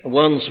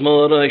Once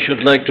more, I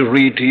should like to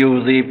read to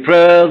you the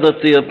prayer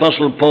that the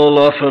Apostle Paul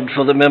offered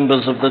for the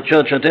members of the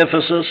church at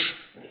Ephesus,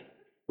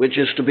 which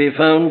is to be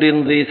found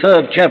in the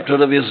 3rd chapter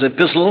of his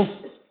epistle,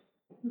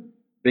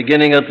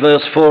 beginning at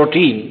verse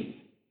 14.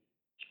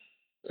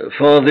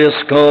 For this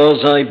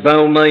cause I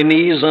bow my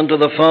knees unto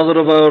the Father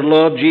of our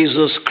Lord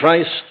Jesus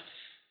Christ,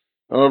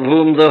 of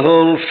whom the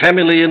whole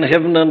family in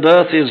heaven and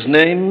earth is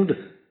named,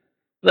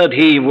 that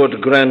he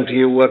would grant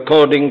you,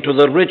 according to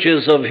the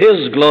riches of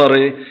his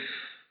glory,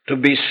 to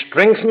be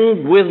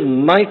strengthened with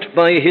might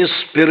by his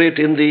Spirit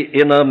in the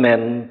inner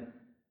man,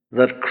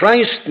 that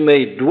Christ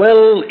may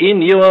dwell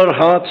in your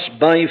hearts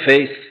by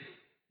faith,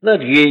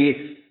 that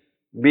ye,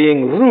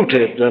 being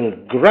rooted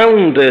and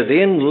grounded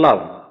in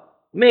love,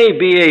 may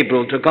be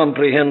able to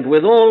comprehend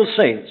with all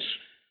saints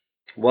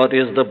what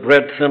is the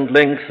breadth and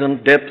length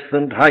and depth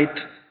and height,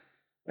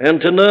 and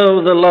to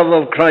know the love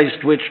of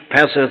Christ which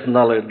passeth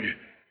knowledge,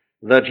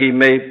 that ye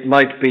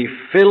might be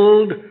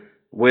filled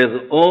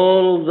with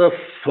all the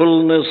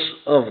fullness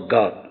of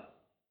God.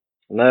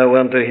 Now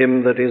unto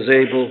him that is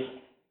able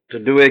to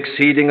do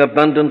exceeding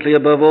abundantly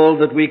above all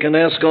that we can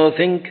ask or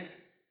think,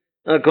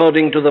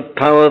 according to the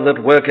power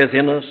that worketh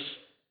in us,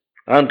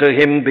 unto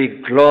him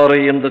be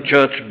glory in the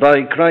church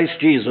by Christ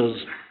Jesus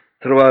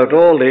throughout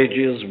all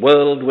ages,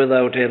 world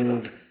without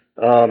end.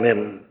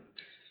 Amen.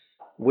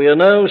 We are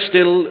now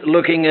still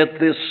looking at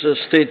this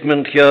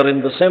statement here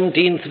in the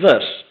 17th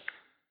verse,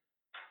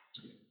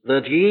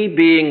 that ye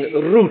being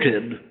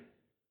rooted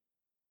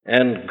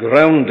and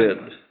grounded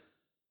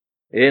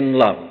in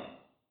love.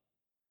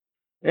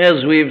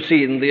 As we've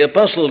seen, the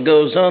apostle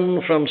goes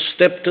on from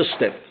step to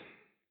step.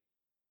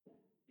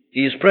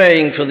 He's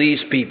praying for these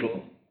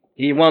people.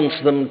 He wants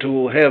them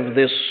to have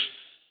this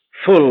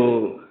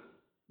full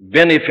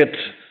benefit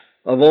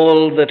of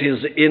all that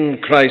is in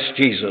Christ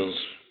Jesus.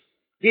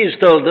 He's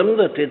told them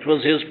that it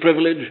was his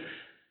privilege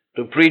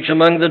to preach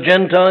among the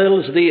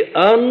Gentiles the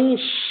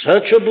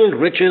unsearchable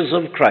riches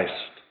of Christ.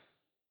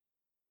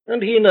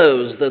 And he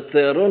knows that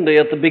they're only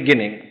at the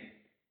beginning.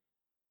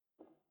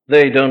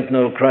 They don't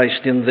know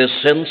Christ in this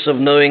sense of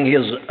knowing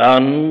his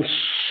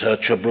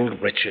unsearchable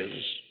riches.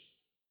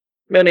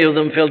 Many of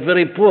them felt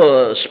very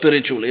poor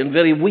spiritually and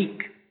very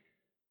weak.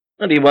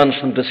 And he wants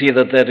them to see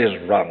that that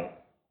is wrong,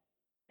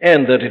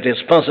 and that it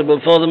is possible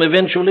for them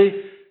eventually,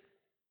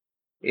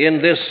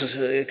 in this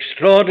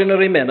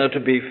extraordinary manner, to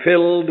be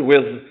filled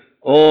with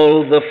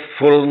all the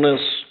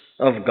fullness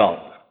of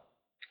God.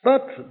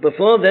 But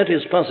before that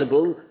is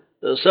possible,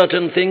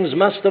 certain things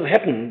must have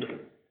happened.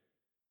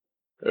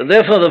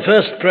 Therefore, the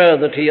first prayer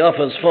that he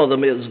offers for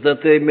them is that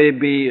they may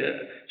be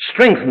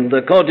strengthened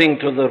according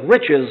to the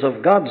riches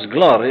of God's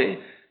glory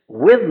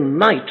with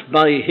might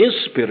by his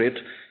Spirit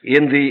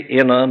in the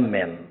inner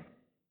man.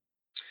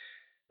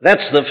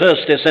 That's the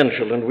first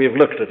essential, and we've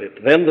looked at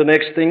it. Then the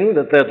next thing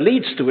that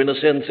leads to, in a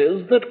sense,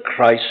 is that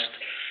Christ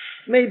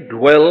may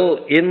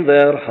dwell in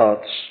their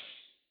hearts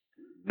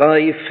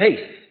by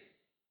faith.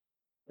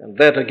 And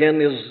that, again,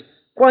 is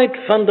quite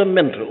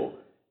fundamental,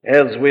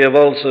 as we have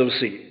also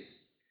seen.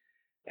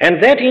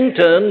 And that, in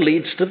turn,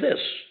 leads to this,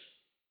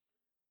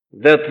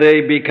 that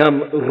they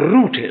become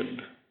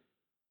rooted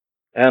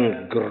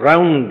and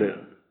grounded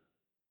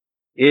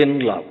in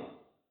love.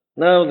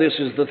 Now, this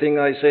is the thing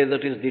I say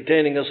that is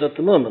detaining us at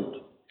the moment.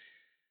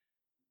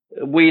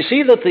 We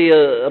see that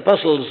the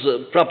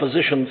apostle's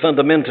proposition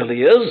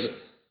fundamentally is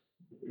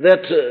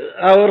that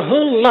our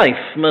whole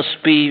life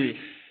must be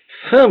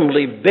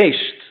firmly based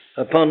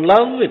upon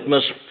love. It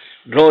must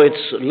draw its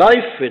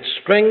life, its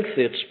strength,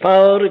 its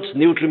power, its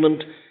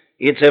nutriment,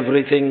 its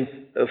everything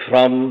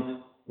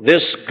from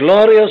this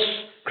glorious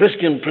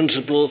Christian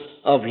principle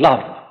of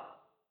love,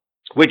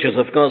 which is,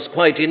 of course,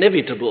 quite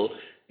inevitable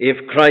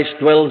if Christ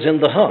dwells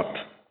in the heart.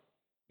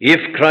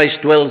 If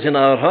Christ dwells in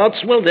our hearts,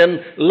 well then,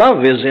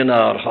 love is in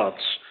our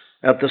hearts,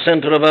 at the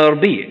center of our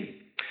being.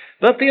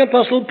 But the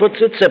apostle puts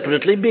it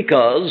separately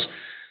because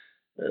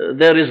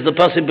there is the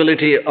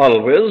possibility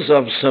always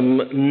of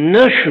some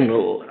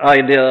notional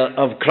idea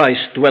of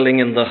Christ dwelling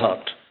in the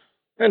heart.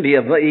 And he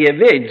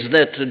evades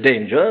that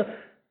danger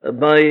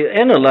by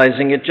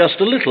analyzing it just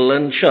a little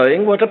and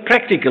showing what a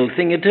practical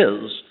thing it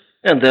is.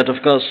 And that,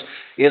 of course,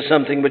 is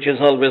something which is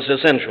always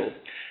essential.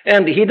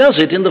 And he does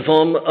it in the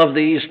form of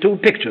these two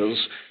pictures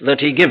that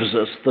he gives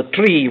us, the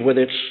tree with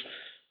its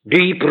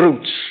deep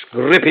roots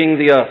gripping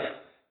the earth,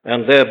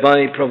 and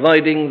thereby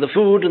providing the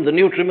food and the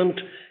nutriment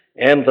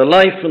and the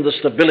life and the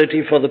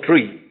stability for the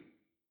tree.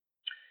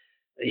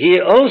 He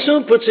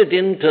also puts it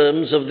in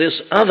terms of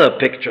this other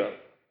picture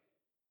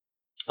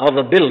of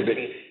a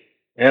building,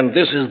 and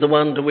this is the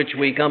one to which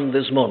we come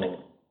this morning.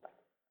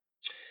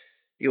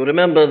 You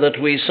remember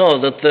that we saw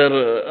that there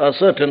are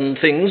certain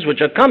things which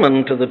are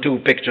common to the two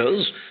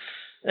pictures,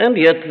 and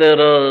yet there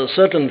are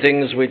certain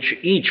things which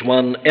each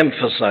one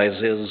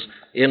emphasizes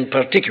in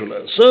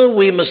particular. So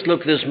we must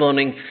look this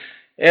morning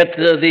at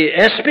the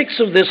aspects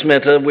of this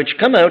matter which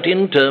come out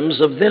in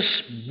terms of this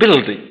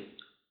building.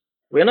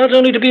 We are not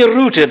only to be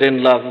rooted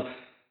in love,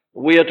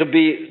 we are to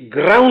be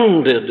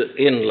grounded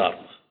in love.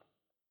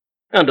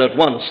 And at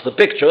once the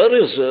picture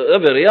is a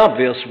very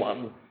obvious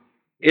one.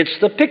 It's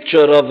the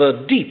picture of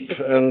a deep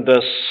and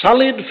a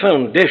solid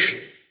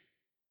foundation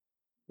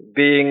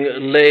being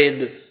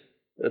laid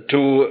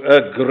to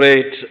a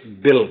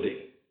great building.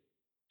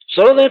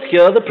 So that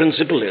here the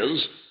principle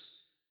is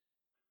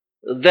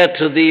that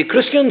the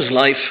Christian's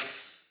life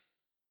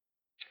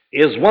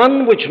is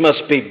one which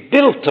must be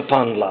built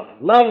upon love.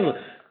 Love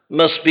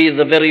must be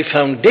the very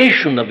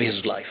foundation of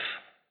his life.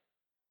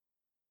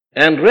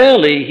 And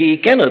rarely he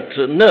cannot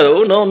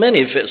know nor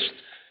manifest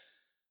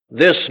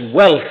this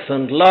wealth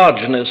and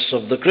largeness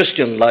of the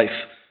Christian life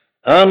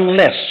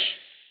unless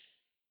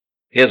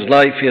his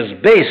life is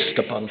based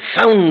upon,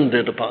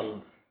 founded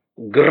upon,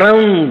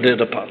 grounded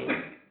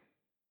upon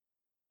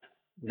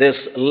this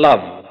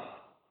love,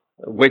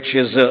 which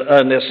is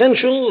an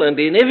essential and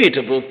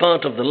inevitable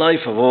part of the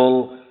life of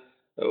all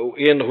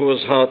in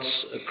whose hearts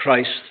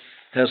Christ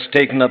has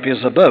taken up his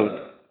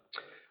abode.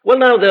 Well,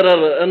 now there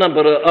are a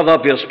number of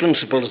obvious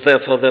principles,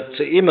 therefore, that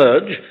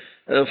emerge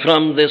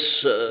from this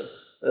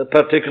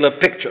particular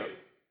picture.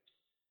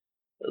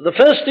 The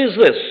first is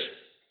this: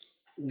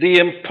 the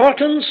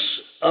importance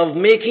of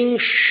making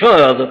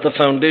sure that the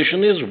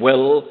foundation is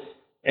well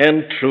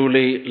and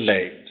truly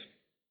laid.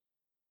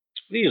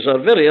 These are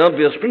very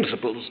obvious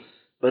principles,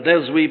 but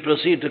as we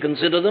proceed to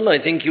consider them, I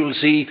think you'll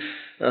see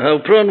how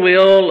prone we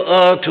all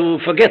are to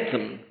forget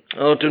them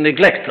or to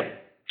neglect them.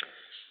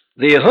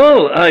 The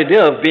whole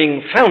idea of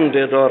being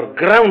founded or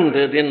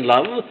grounded in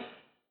love,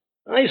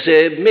 I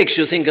say, makes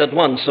you think at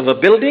once of a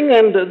building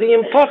and the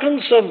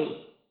importance of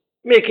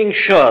making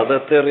sure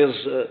that there is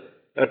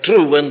a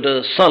true and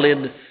a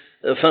solid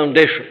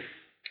foundation.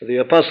 The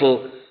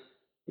apostle,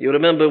 you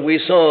remember we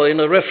saw in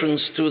a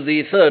reference to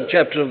the 3rd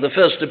chapter of the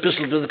first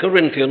epistle to the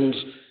Corinthians,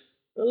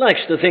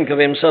 likes to think of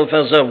himself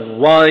as a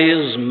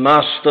wise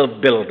master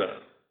builder.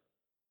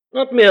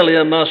 Not merely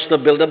a master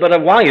builder, but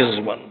a wise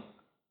one.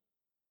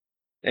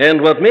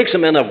 And what makes a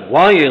man a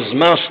wise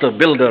master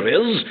builder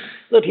is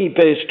that he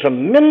pays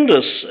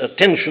tremendous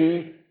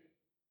attention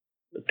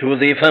to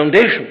the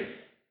foundation.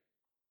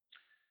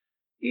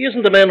 He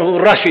isn't a man who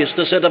rushes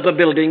to set up a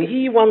building.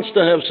 He wants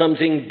to have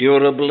something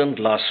durable and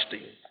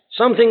lasting,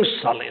 something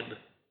solid,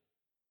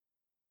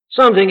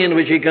 something in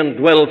which he can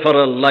dwell for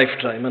a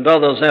lifetime and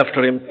others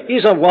after him.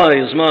 He's a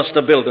wise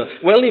master builder.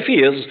 Well, if he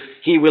is,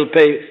 he will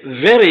pay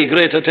very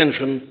great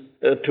attention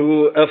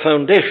to a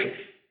foundation.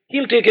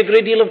 He'll take a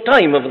great deal of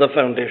time over the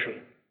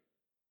foundation.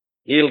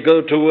 He'll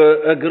go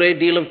to a great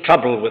deal of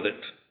trouble with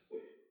it.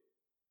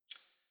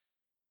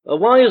 A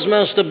wise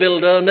master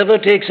builder never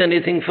takes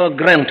anything for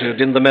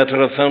granted in the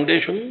matter of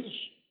foundations.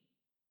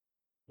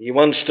 He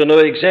wants to know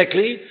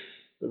exactly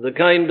the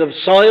kind of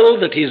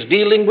soil that he's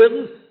dealing with,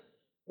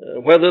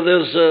 whether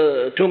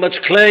there's too much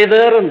clay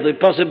there and the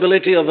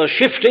possibility of a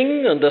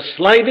shifting and a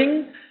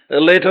sliding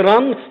later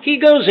on. He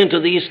goes into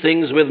these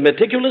things with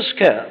meticulous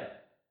care.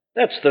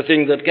 That's the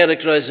thing that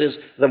characterizes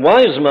the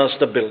wise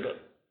master builder.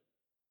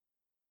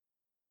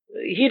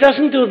 He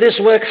doesn't do this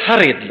work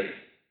hurriedly.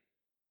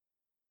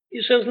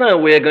 He says, now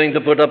we're going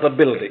to put up a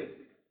building.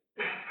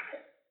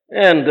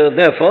 And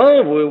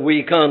therefore,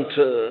 we can't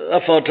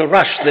afford to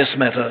rush this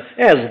matter,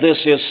 as this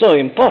is so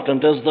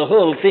important, as the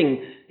whole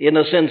thing, in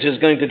a sense, is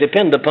going to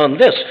depend upon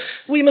this.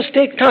 We must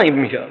take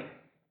time here.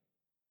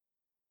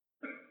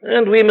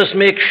 And we must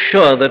make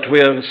sure that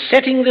we're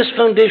setting this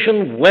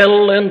foundation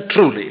well and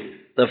truly.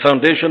 The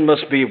foundation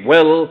must be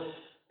well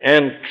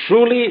and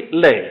truly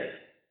laid.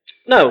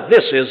 Now,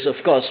 this is, of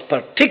course,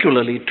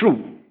 particularly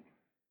true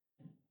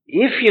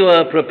if you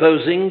are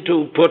proposing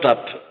to put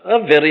up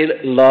a very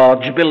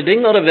large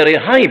building or a very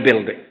high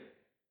building.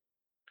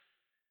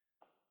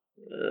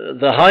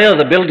 The higher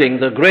the building,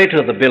 the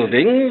greater the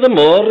building, the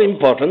more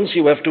importance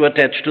you have to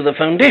attach to the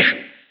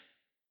foundation.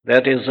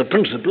 That is a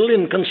principle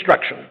in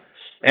construction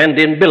and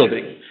in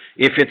building.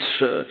 If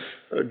it's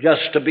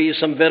just to be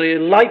some very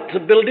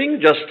light building,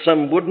 just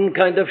some wooden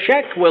kind of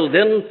shack, well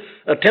then,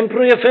 a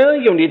temporary affair,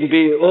 you needn't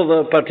be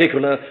over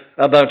particular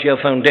about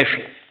your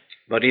foundation.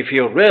 But if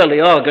you really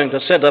are going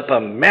to set up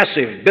a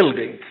massive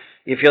building,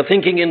 if you're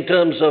thinking in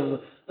terms of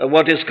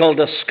what is called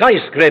a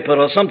skyscraper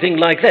or something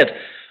like that,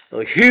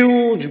 a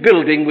huge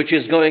building which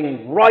is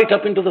going right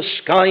up into the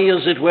sky,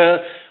 as it were,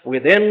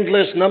 with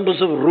endless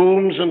numbers of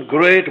rooms and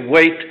great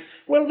weight,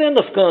 well then,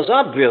 of course,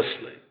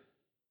 obviously,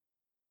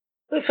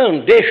 the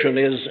foundation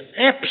is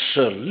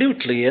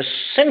absolutely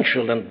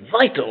essential and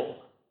vital.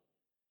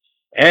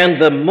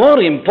 And the more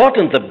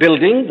important the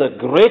building, the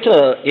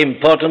greater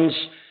importance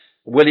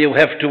will you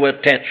have to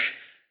attach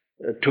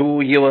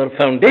to your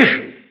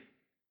foundation.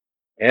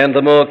 And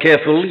the more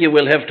careful you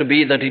will have to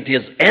be that it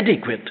is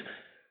adequate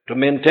to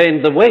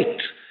maintain the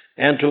weight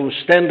and to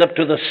stand up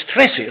to the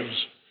stresses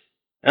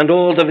and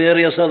all the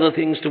various other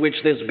things to which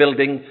this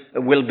building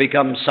will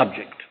become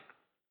subject.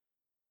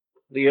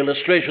 The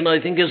illustration, I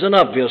think, is an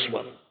obvious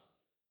one.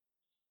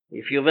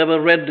 If you've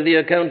ever read the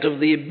account of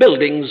the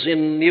buildings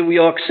in New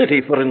York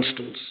City, for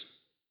instance,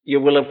 you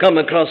will have come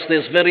across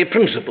this very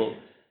principle.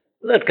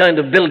 That kind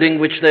of building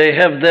which they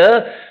have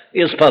there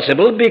is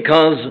possible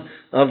because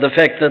of the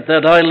fact that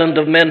that island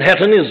of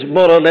Manhattan is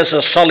more or less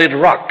a solid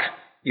rock.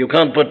 You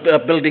can't put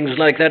up buildings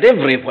like that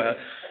everywhere.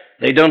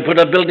 They don't put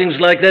up buildings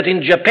like that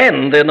in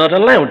Japan. They're not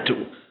allowed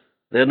to.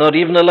 They're not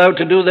even allowed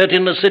to do that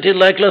in a city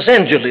like Los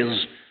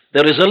Angeles.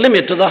 There is a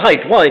limit to the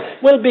height. Why?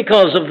 Well,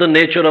 because of the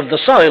nature of the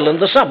soil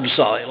and the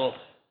subsoil.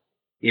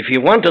 If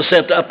you want to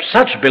set up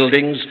such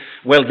buildings,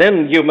 well,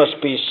 then you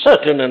must be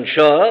certain and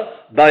sure,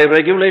 by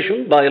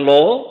regulation, by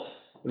law,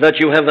 that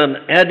you have an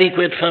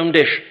adequate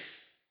foundation.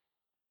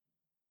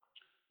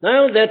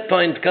 Now, that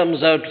point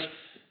comes out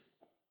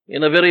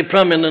in a very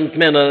prominent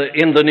manner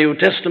in the New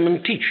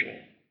Testament teaching.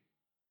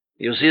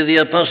 You see, the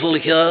apostle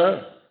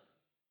here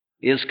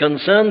is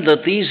concerned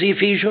that these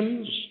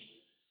Ephesians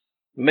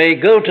may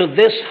go to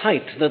this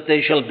height, that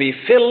they shall be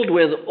filled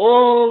with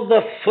all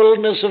the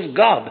fullness of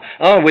God.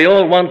 We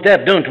all want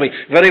that, don't we?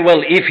 Very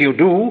well, if you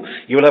do,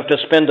 you'll have to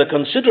spend a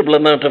considerable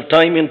amount of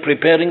time in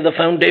preparing the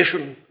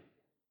foundation.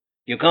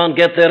 You can't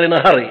get there in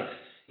a hurry.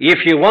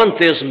 If you want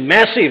this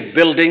massive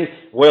building,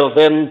 well,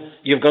 then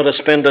you've got to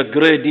spend a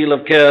great deal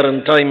of care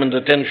and time and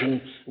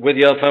attention with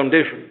your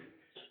foundation.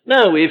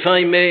 Now, if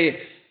I may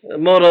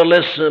more or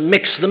less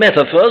mix the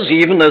metaphors,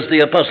 even as the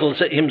apostle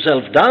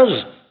himself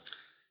does,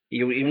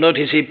 you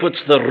notice he puts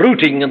the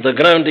rooting and the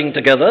grounding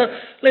together.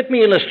 Let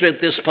me illustrate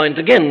this point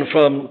again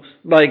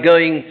by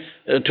going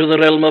to the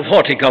realm of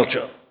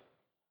horticulture.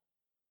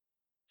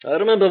 I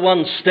remember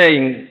once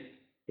staying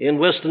in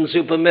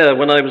Weston-super-Mare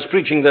when I was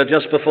preaching there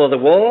just before the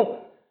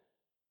war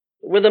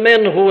with a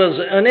man who was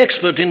an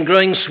expert in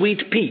growing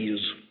sweet peas.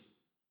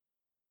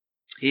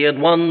 He had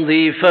won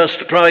the first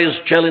prize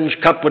challenge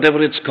cup,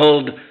 whatever it's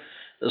called,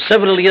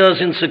 several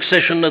years in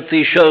succession at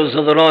the shows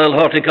of the Royal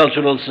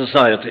Horticultural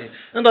Society.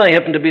 And I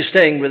happened to be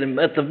staying with him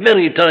at the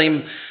very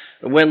time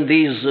when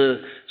these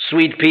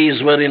sweet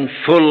peas were in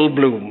full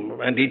bloom.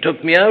 And he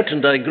took me out,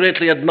 and I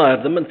greatly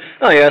admired them. And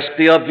I asked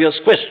the obvious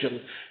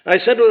question. I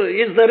said, well,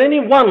 is there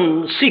any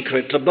one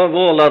secret above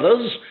all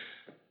others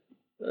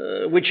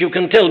which you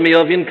can tell me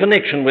of in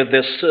connection with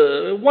this?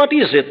 What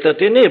is it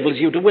that enables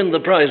you to win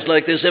the prize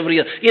like this every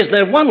year? Is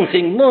there one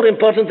thing more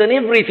important than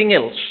everything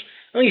else?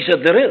 And he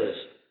said, there is.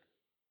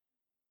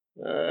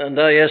 And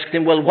I asked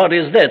him, well, what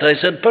is that? I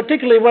said,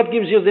 particularly what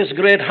gives you this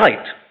great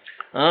height?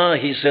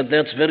 He said,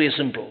 that's very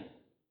simple.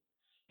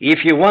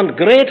 If you want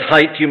great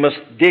height, you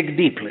must dig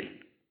deeply.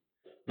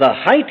 The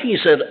height, he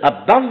said,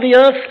 above the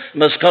earth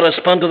must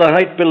correspond to the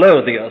height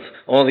below the earth,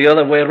 or the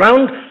other way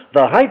around.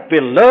 The height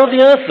below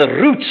the earth, the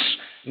roots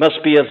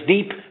must be as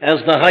deep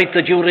as the height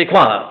that you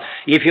require.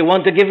 If you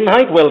want a given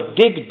height, well,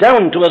 dig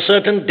down to a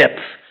certain depth,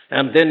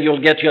 and then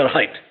you'll get your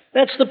height.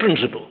 That's the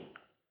principle.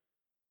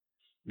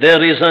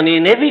 There is an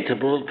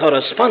inevitable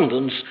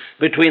correspondence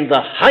between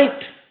the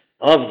height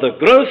of the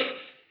growth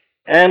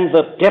and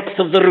the depth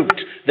of the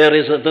root. There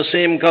is the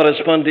same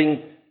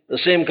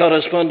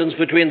correspondence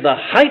between the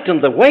height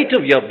and the weight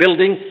of your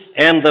building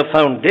and the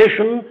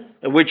foundation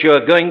which you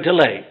are going to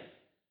lay.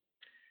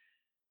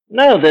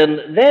 Now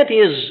then, that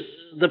is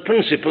the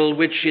principle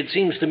which it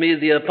seems to me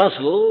the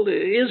apostle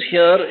is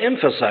here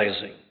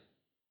emphasizing.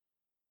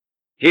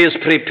 He is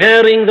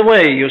preparing the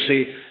way, you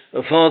see,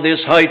 for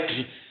this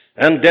height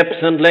and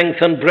depth and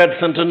length and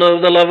breadth, and to know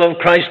the love of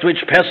Christ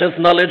which passeth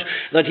knowledge,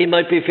 that he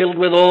might be filled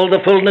with all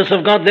the fullness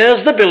of God.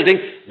 There's the building.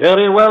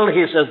 Very well,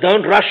 he says,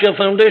 don't rush your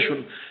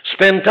foundation.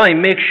 Spend time,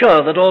 make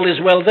sure that all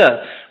is well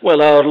there.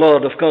 Well, our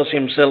Lord, of course,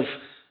 himself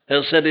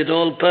has said it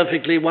all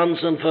perfectly once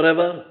and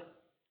forever.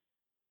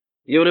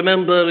 You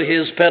remember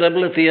his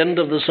parable at the end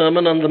of the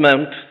Sermon on the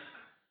Mount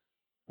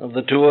of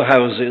the two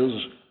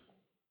houses.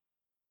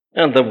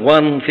 And the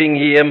one thing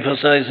he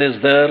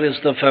emphasizes there is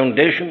the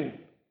foundation.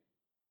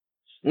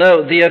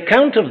 Now, the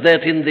account of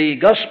that in the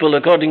Gospel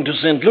according to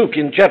St. Luke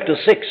in chapter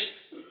 6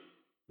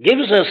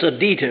 gives us a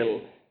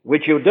detail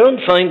which you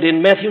don't find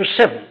in Matthew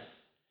 7.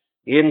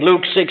 In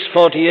Luke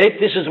 6:48,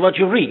 this is what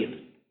you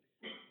read.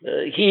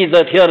 He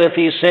that heareth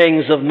these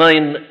sayings of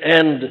mine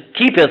and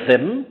keepeth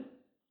them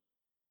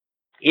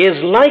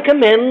is like a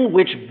man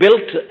which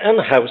built an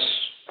house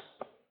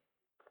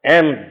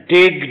and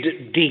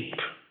digged deep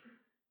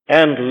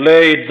and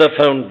laid the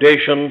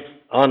foundation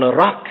on a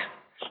rock.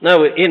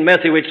 Now, in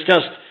Matthew, it's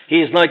just,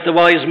 he is like the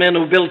wise man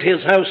who built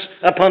his house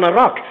upon a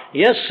rock.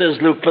 Yes, says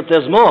Luke, but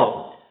there's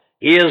more.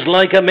 He is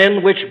like a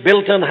man which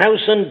built an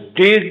house and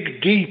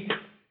digged deep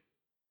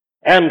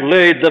and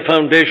laid the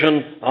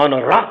foundation on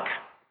a rock.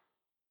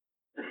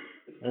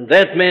 And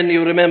that man,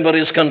 you remember,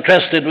 is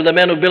contrasted with the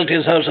man who built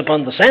his house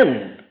upon the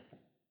sand.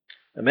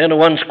 A man who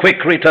wants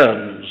quick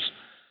returns.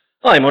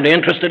 I'm only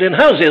interested in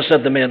houses,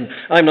 said the man.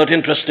 I'm not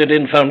interested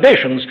in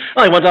foundations.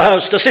 I want a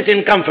house to sit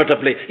in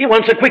comfortably. He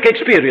wants a quick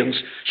experience,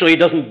 so he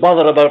doesn't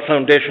bother about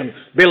foundation,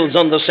 builds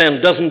on the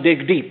sand, doesn't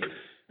dig deep.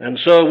 And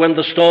so when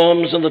the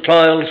storms and the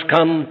trials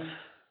come,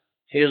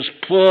 his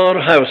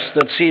poor house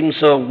that seems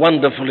so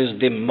wonderful is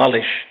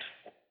demolished.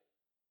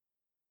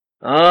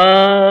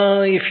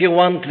 If you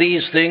want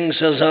these things,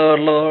 says our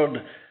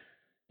Lord,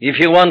 if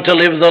you want to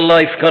live the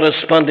life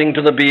corresponding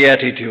to the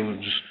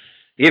Beatitudes,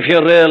 if you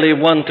really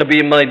want to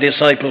be my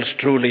disciples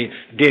truly,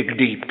 dig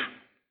deep.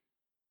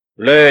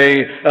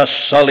 lay a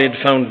solid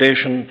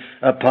foundation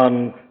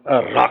upon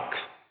a rock.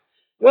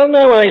 Well,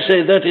 now I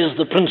say that is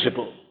the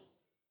principle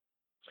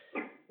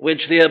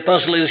which the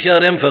apostle is here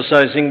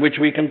emphasizing, which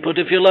we can put,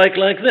 if you like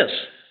this.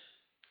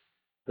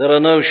 There are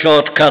no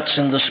shortcuts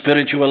in the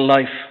spiritual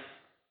life.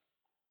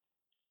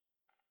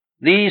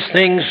 These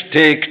things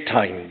take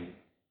time.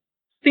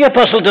 The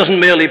apostle doesn't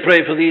merely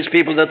pray for these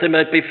people that they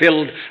might be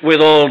filled with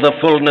all the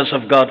fullness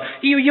of God.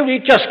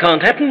 It just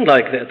can't happen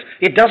like that.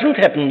 It doesn't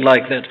happen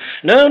like that.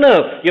 No,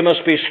 you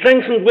must be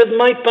strengthened with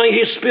might by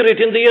his Spirit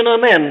in the inner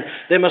man.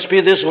 There must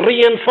be this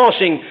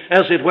reinforcing,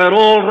 as it were,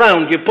 all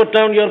round. You put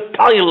down your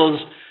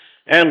piles,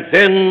 and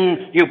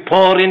then you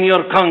pour in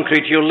your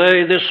concrete. You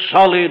lay this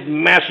solid,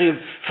 massive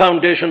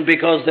foundation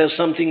because there's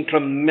something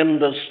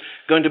tremendous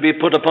going to be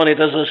put upon it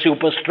as a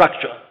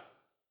superstructure.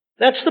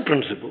 That's the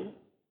principle.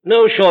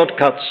 No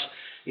shortcuts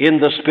in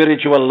the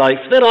spiritual life.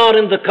 There are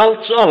in the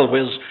cults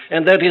always,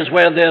 and that is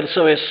where they're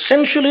so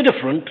essentially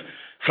different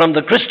from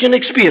the Christian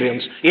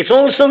experience. It's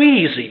all so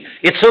easy.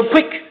 It's so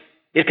quick.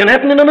 It can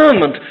happen in a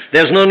moment.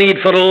 There's no need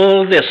for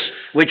all this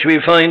which we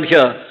find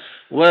here.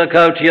 Work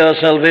out your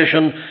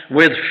salvation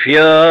with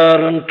fear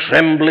and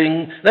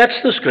trembling. That's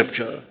the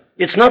Scripture.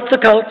 It's not the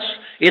cults.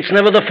 It's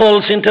never the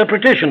false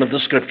interpretation of the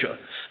Scripture.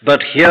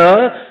 But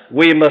here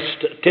we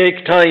must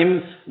take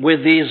time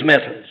with these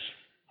matters.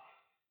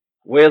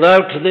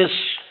 Without this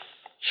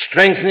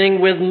strengthening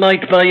with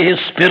might by his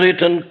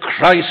Spirit and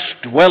Christ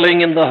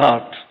dwelling in the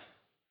heart,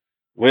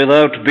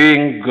 without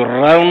being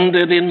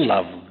grounded in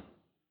love,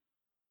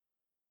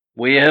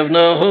 we have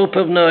no hope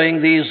of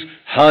knowing these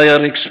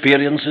higher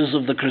experiences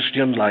of the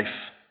Christian life.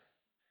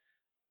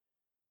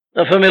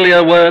 A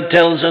familiar word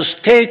tells us,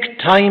 take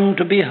time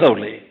to be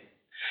holy.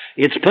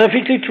 It's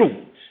perfectly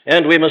true,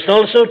 and we must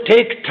also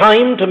take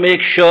time to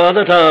make sure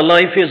that our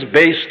life is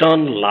based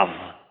on love.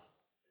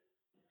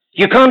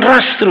 You can't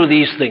rush through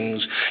these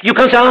things. You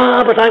can't say,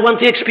 but I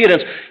want the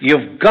experience.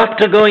 You've got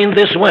to go in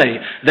this way.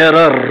 There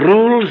are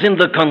rules in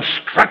the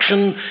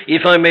construction,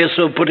 if I may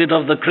so put it,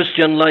 of the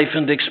Christian life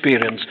and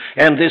experience.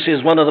 And this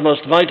is one of the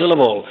most vital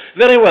of all.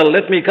 Very well,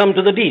 let me come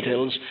to the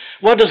details.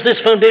 What does this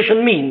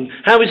foundation mean?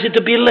 How is it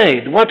to be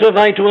laid? What have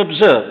I to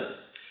observe?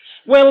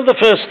 Well, the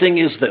first thing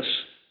is this.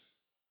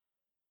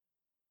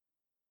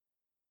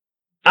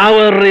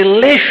 Our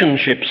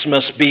relationships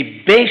must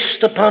be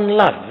based upon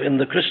love in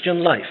the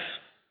Christian life.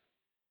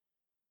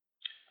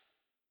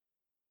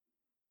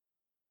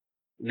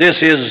 This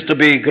is to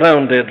be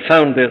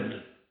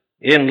founded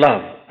in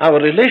love. Our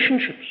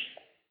relationships.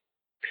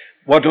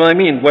 What do I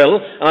mean? Well,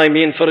 I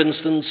mean, for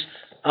instance,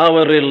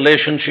 our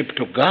relationship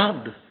to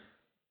God.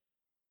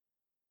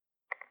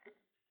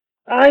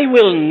 I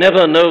will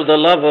never know the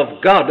love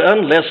of God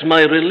unless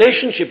my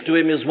relationship to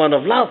him is one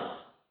of love.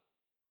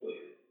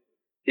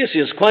 This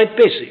is quite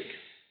basic.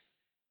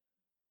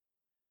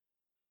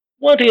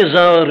 What is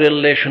our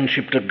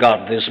relationship to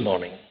God this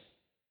morning?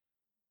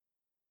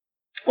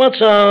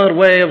 What's our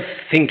way of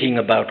thinking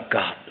about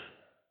God?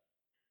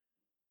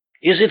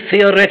 Is it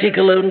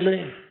theoretical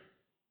only?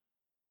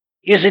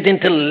 Is it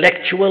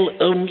intellectual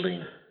only?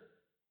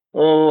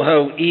 Oh,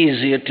 how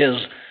easy it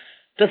is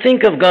to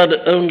think of God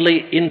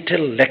only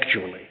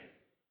intellectually,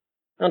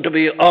 and to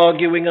be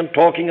arguing and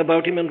talking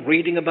about him and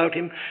reading about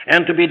him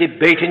and to be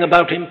debating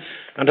about him,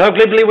 and how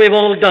glibly we've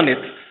all done it.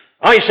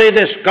 I say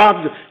this,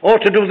 God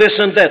ought to do this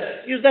and that.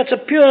 That's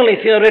a purely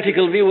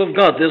theoretical view of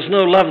God. There's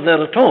no love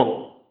there at all.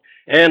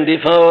 And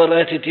if our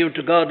attitude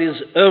to God is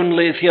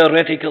only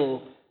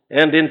theoretical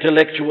and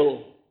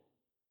intellectual,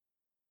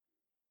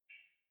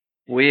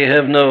 we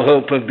have no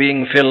hope of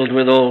being filled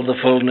with all the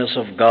fullness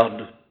of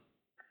God,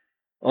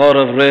 or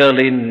of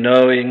really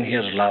knowing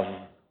his love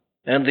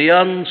and the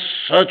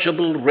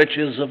unsearchable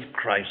riches of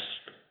Christ.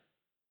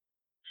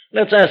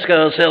 Let's ask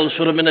ourselves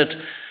for a minute,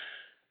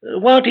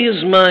 what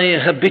is my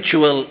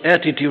habitual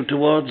attitude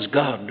towards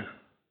God?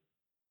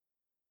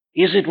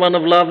 Is it one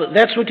of love?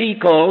 That's what he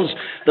calls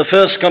the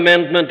first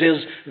commandment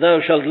is, thou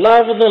shalt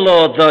love the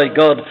Lord thy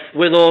God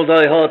with all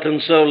thy heart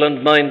and soul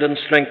and mind and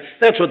strength.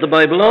 That's what the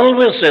Bible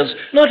always says,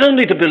 not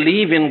only to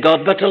believe in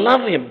God, but to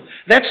love him.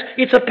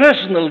 It's a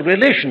personal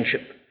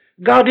relationship.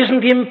 God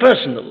isn't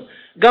impersonal.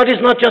 God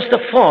is not just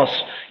a force.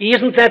 He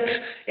isn't that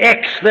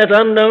X, that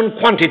unknown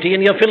quantity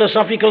in your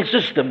philosophical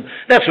system.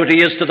 That's what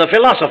he is to the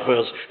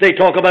philosophers. They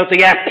talk about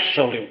the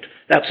absolute.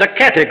 That's a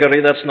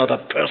category, that's not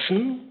a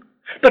person.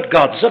 But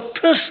God's a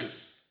person.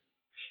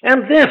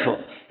 And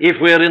therefore, if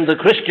we're in the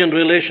Christian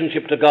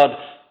relationship to God,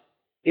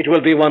 it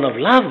will be one of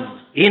love,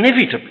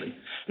 inevitably.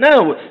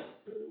 Now,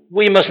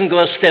 we mustn't go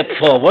a step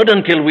forward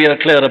until we are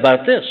clear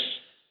about this.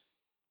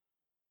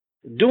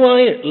 Do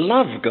I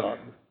love God?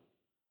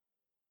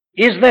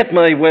 Is that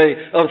my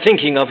way of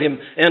thinking of him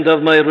and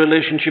of my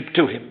relationship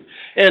to him?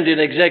 And in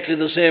exactly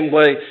the same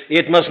way,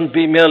 it mustn't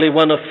be merely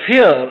one of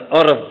fear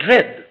or of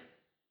dread.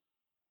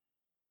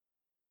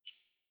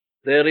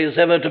 There is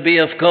ever to be,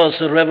 of course,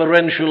 a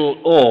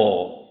reverential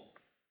awe.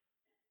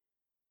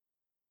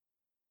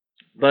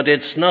 But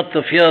it's not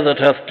the fear that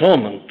hath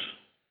torment,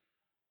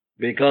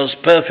 because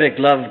perfect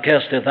love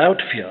casteth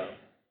out fear.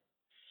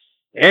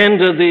 And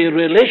the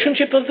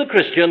relationship of the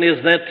Christian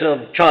is that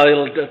of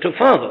child to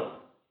father.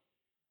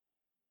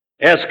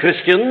 As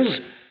Christians,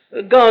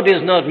 God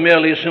is not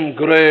merely some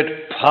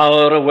great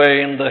power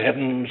away in the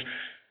heavens.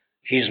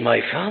 He's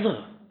my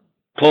Father.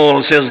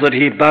 Paul says that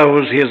he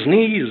bows his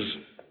knees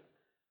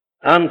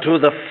unto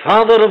the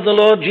Father of the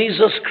Lord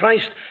Jesus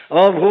Christ,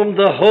 of whom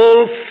the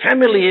whole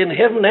family in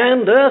heaven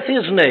and earth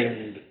is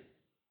named.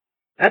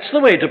 That's the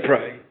way to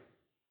pray.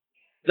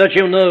 That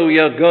you know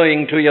you're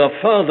going to your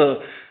Father.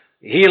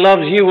 He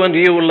loves you and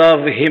you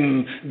love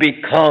him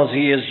because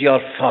he is your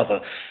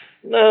Father.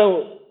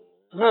 Now,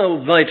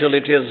 how vital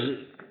it is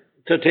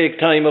to take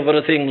time over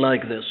a thing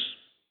like this.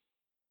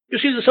 You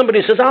see,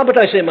 somebody says, but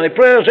I say my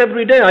prayers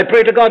every day. I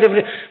pray to God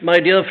every day. My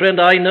dear friend,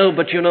 I know,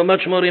 but you know,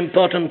 much more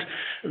important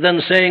than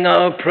saying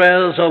our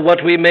prayers or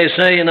what we may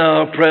say in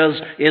our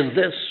prayers is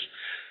this.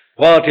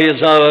 What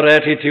is our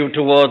attitude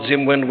towards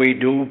him when we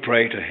do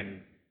pray to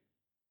him?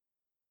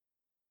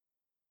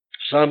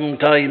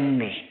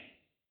 Sometimes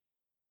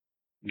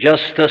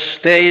just to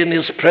stay in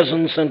his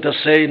presence and to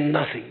say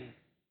nothing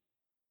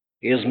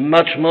is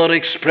much more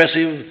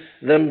expressive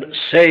than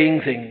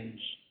saying things.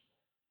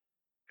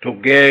 To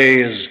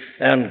gaze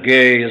and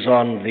gaze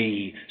on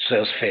thee,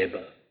 says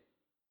Faber.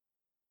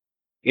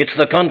 It's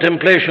the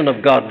contemplation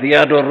of God, the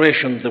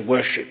adoration, the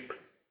worship.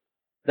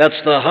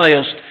 That's the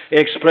highest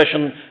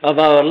expression of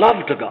our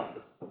love to God.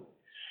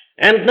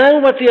 And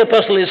now what the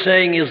apostle is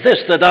saying is this,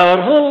 that our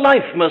whole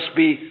life must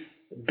be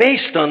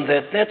based on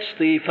that. That's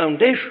the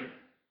foundation.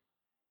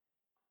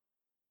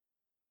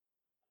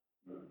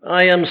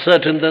 I am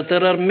certain that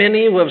there are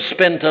many who have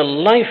spent a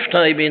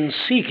lifetime in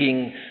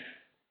seeking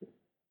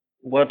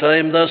what I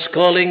am thus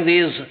calling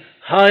these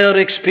higher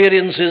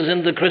experiences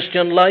in the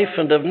Christian life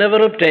and have never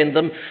obtained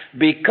them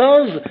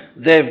because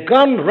they've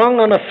gone wrong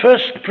on a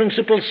first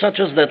principle such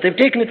as that. They've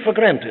taken it for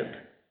granted.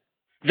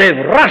 They've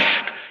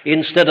rushed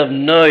instead of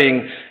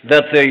knowing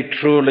that they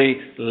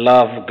truly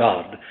love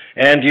God.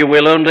 And you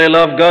will only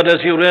love God as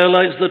you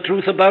realize the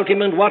truth about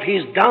him and what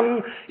he's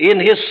done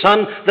in his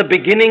Son, the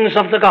beginnings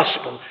of the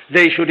gospel.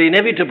 They should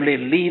inevitably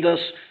lead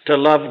us to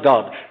love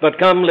God. But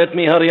come, let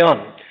me hurry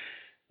on.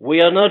 We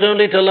are not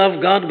only to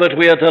love God, but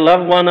we are to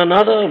love one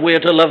another. We are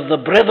to love the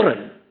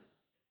brethren.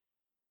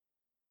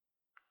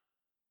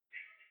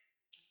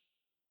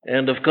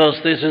 And of course,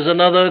 this is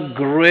another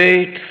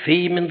great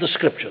theme in the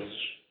Scriptures.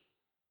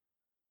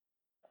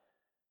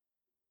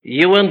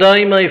 You and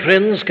I, my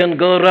friends, can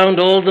go around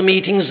all the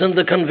meetings and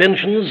the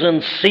conventions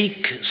and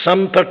seek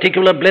some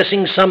particular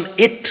blessing, some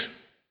it.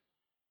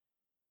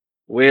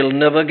 We'll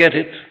never get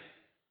it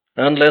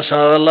unless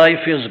our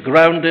life is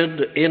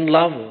grounded in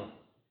love.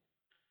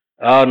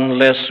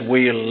 Unless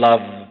we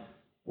love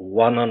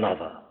one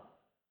another.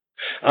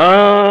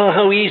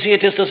 How easy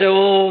it is to say,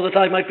 that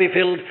I might be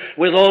filled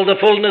with all the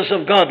fullness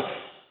of God.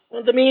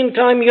 In the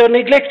meantime, you're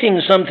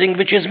neglecting something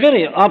which is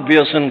very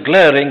obvious and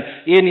glaring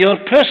in your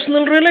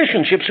personal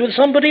relationships with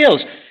somebody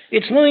else.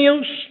 It's no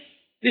use.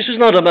 This is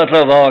not a matter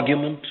of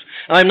argument.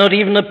 I'm not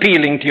even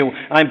appealing to you.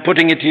 I'm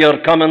putting it to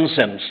your common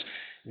sense.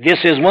 This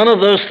is one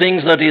of those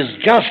things that is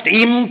just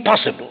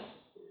impossible.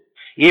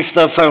 If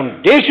the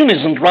foundation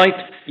isn't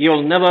right,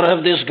 you'll never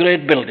have this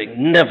great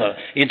building. Never.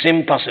 It's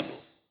impossible.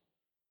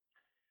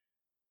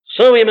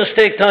 So we must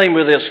take time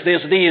with this.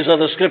 These are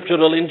the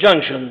scriptural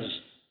injunctions.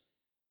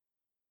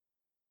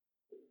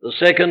 The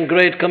second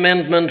great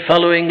commandment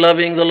following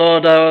loving the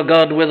Lord our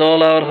God with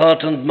all our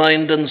heart and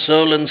mind and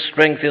soul and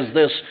strength is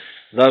this: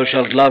 thou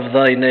shalt love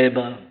thy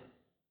neighbor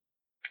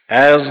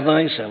as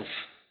thyself.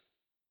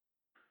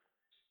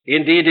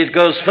 Indeed, it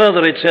goes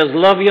further. It says,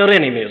 love your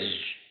enemies.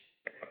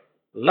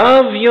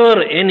 Love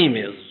your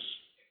enemies.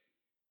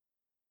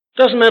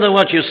 Doesn't matter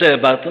what you say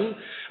about them.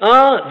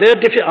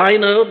 I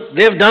know,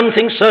 they've done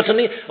things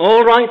certainly.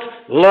 All right,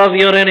 love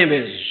your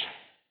enemies.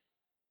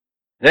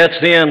 That's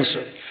the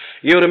answer.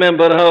 You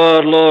remember how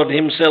our Lord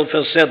himself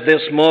has said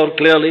this more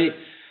clearly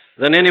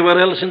than anywhere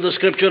else in the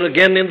Scripture,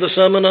 again in the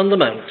Sermon on the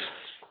Mount.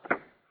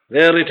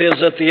 There it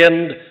is at the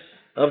end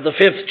of the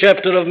 5th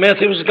chapter of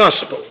Matthew's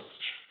Gospel,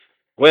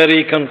 where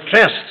he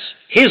contrasts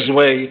his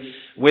way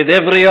with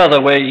every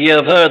other way. Ye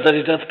have heard that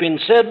it hath been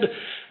said,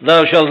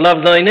 thou shalt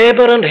love thy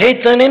neighbor and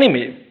hate thine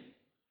enemy.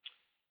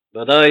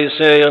 But I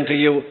say unto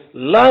you,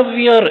 love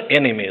your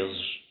enemies.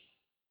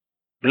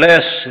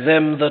 Bless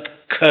them that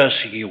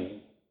curse you.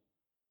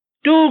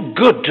 Do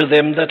good to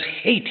them that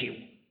hate you.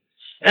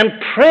 And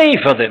pray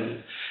for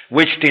them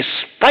which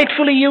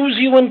despitefully use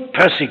you and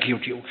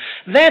persecute you,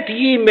 that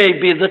ye may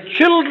be the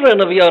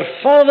children of your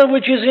Father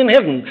which is in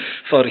heaven.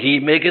 For he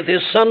maketh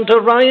his sun to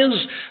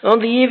rise on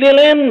the evil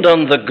and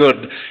on the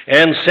good,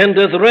 and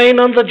sendeth rain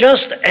on the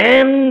just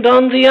and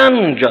on the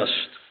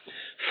unjust.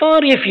 For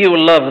if you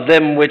love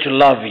them which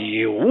love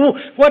you,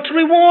 what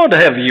reward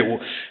have you?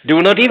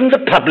 Do not even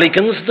the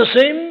publicans the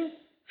same?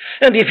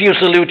 And if you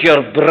salute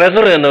your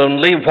brethren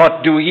only,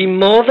 what do ye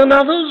more than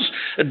others?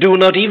 Do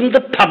not even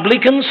the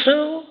publicans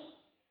so?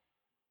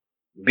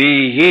 Be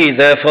ye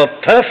therefore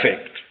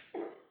perfect,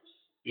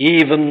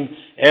 even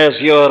as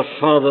your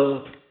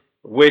Father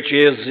which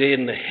is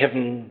in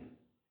heaven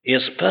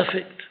is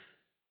perfect.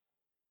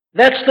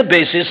 That's the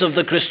basis of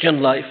the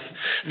Christian life.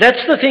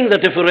 That's the thing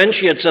that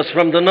differentiates us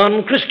from the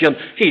non-Christian.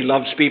 He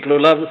loves people who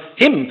love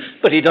him,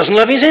 but he doesn't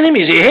love his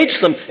enemies. He hates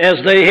them as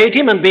they hate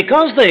him and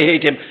because they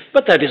hate him.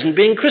 But that isn't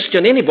being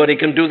Christian. Anybody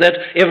can do that.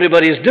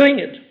 Everybody is doing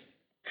it.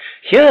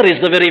 Here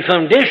is the very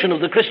foundation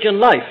of the Christian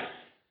life.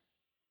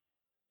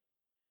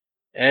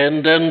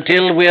 And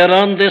until we are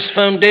on this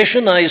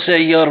foundation, I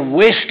say you're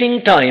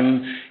wasting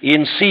time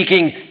in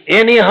seeking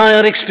any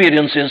higher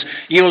experiences.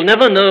 You'll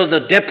never know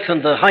the depth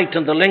and the height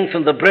and the length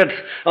and the breadth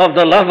of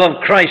the love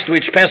of Christ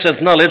which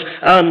passeth knowledge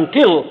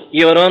until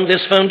you're on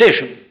this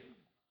foundation.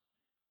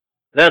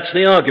 That's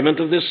the argument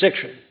of this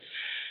section.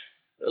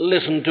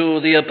 Listen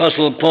to the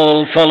Apostle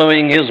Paul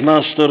following his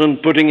master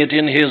and putting it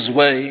in his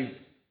way.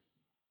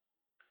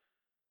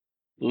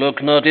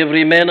 Look not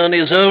every man on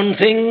his own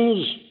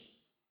things,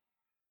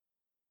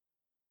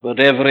 but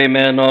every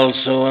man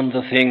also on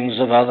the things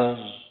of others.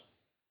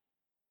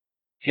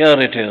 Here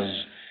it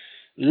is.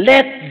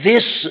 Let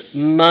this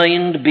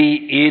mind be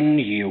in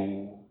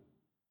you,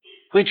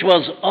 which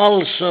was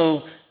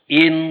also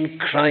in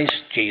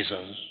Christ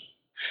Jesus.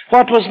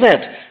 What was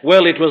that?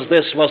 Well, it was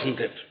this,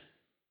 wasn't it?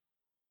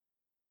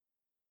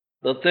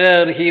 That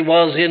there he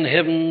was in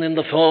heaven in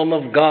the form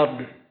of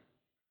God,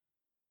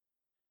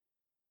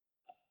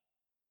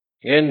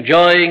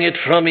 enjoying it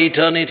from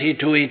eternity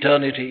to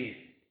eternity.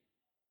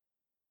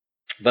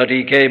 But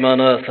he came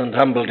on earth and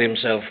humbled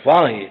himself.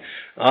 Why?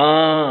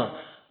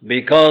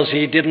 Because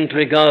he didn't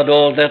regard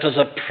all that as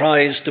a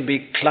prize to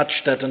be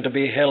clutched at and to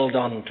be held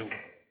on to.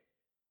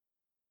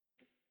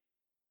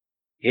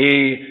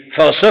 He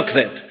forsook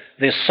that,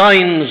 the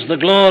signs, the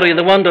glory,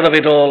 the wonder of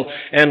it all,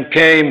 and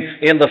came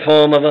in the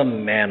form of a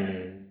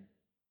man,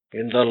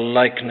 in the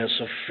likeness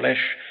of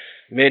flesh,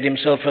 made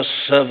himself a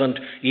servant,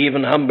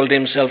 even humbled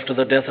himself to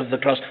the death of the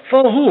cross.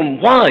 For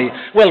whom? Why?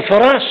 Well,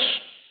 for us.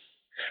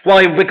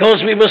 Why?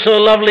 Because we were so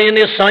lovely in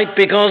his sight,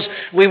 because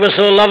we were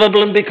so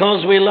lovable, and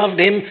because we loved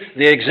him?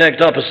 The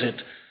exact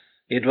opposite.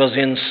 It was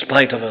in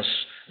spite of us,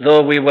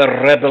 though we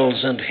were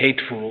rebels and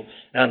hateful,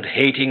 and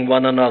hating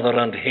one another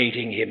and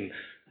hating him.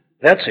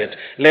 That's it.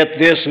 Let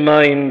this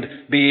mind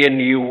be in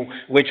you,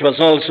 which was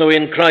also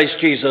in Christ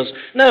Jesus.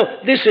 Now,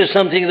 this is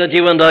something that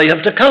you and I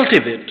have to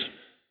cultivate.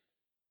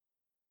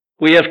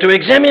 We have to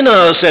examine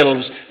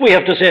ourselves. We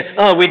have to say,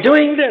 are we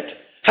doing that?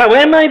 How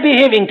am I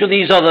behaving to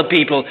these other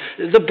people?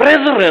 The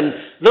brethren,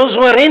 those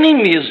who are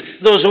enemies,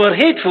 those who are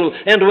hateful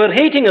and who are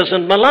hating us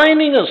and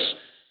maligning us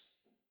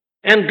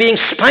and being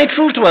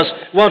spiteful to us,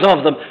 what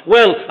of them?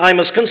 Well, I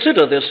must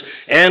consider this,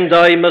 and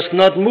I must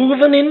not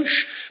move an inch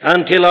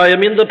until I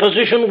am in the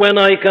position when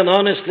I can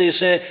honestly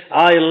say,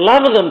 I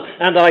love them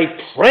and I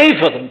pray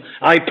for them.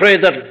 I pray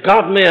that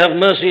God may have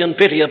mercy and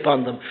pity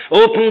upon them,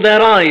 open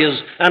their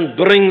eyes and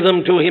bring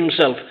them to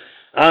himself.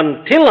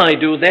 Until I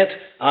do that,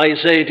 I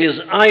say it is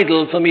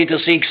idle for me to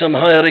seek some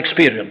higher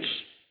experience.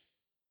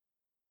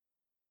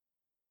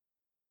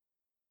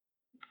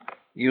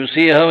 You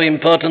see how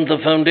important the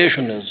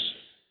foundation is.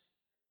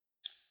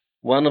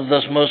 One of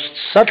the most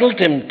subtle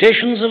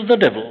temptations of the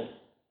devil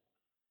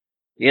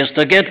is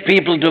to get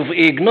people to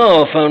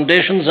ignore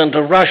foundations and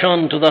to rush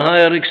on to the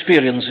higher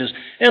experiences.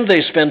 And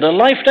they spend a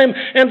lifetime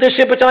and they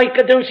say, but I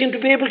don't seem to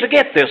be able to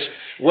get this.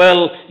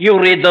 Well, you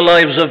read the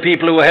lives of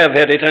people who have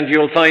had it and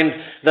you'll find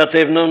that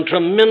they've known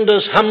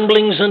tremendous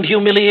humblings and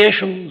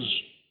humiliations.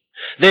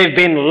 They've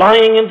been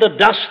lying in the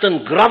dust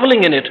and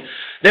groveling in it.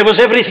 There was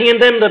everything in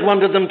them that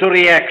wanted them to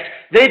react.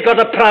 They'd got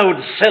a proud,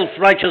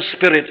 self-righteous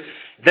spirit.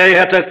 They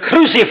had to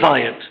crucify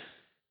it.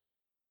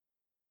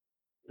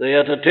 They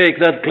had to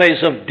take that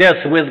place of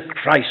death with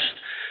Christ.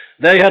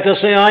 They had to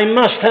say, I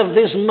must have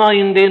this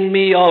mind in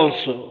me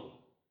also.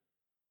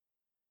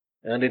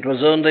 And it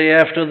was only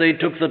after they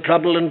took the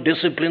trouble and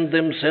disciplined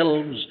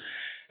themselves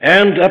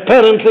and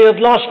apparently had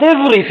lost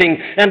everything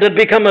and had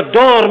become a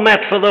doormat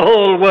for the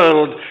whole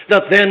world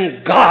that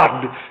then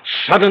God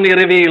suddenly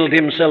revealed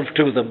himself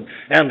to them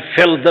and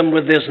filled them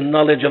with this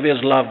knowledge of his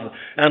love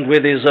and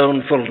with his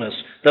own fullness.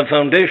 The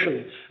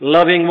foundation,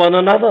 loving one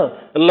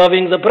another,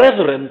 loving the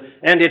brethren,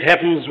 and it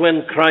happens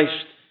when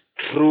Christ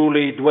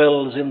truly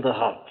dwells in the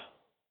heart.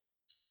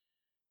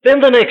 Then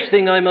the next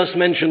thing I must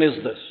mention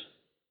is this.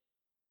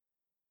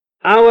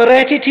 Our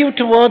attitude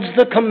towards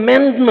the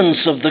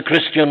commandments of the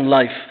Christian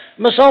life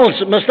must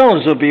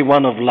also be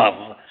one of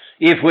love,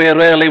 if we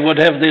really would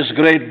have this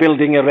great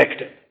building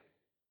erected.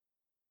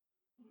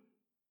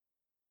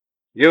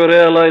 You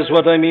realize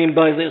what I mean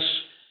by this?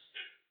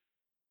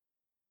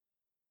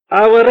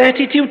 Our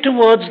attitude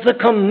towards the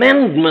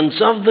commandments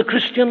of the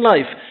Christian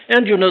life.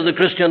 And you know the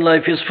Christian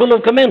life is full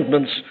of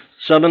commandments.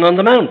 Sermon on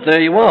the Mount,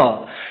 there you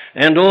are.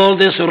 And all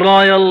this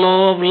royal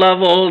law of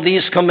love, all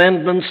these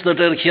commandments that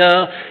are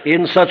here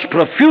in such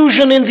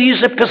profusion in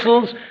these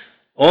epistles,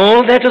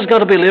 all that has got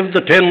to be lived.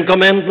 The 10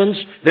 Commandments,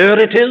 there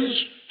it is,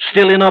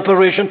 still in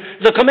operation.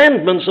 The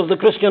commandments of the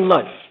Christian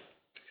life.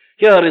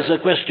 Here is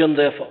a question,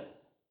 therefore.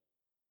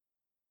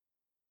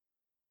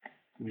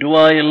 Do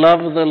I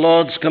love the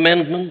Lord's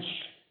commandments?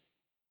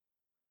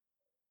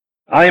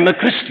 I'm a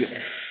Christian.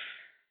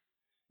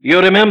 You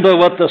remember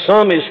what the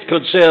psalmist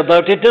could say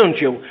about it, don't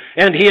you?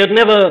 And he had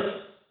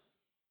never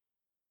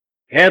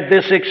had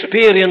this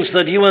experience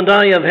that you and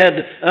I have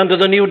had under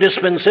the new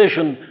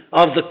dispensation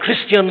of the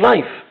Christian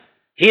life.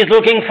 He's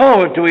looking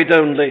forward to it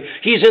only.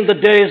 He's in the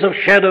days of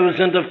shadows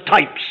and of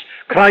types.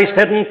 Christ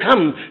hadn't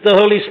come. The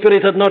Holy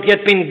Spirit had not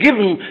yet been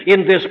given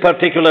in this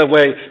particular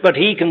way. But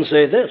he can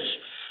say this,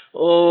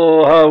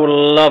 "Oh, how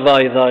love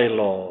I thy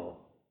law.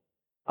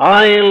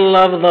 I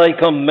love thy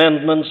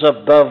commandments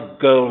above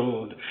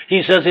gold."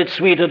 He says it's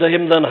sweeter to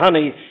him than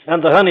honey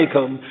and the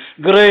honeycomb.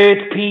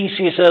 Great peace,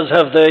 he says,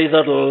 have they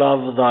that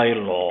love thy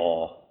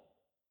law.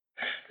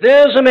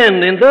 There's a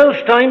man in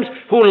those times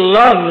who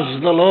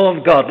loves the law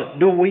of God.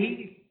 Do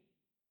we?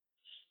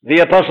 The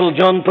Apostle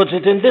John puts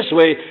it in this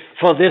way,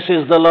 "For this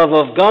is the love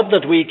of God,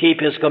 that we keep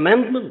his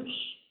commandments.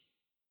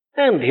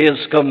 And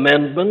his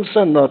commandments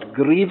are not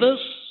grievous."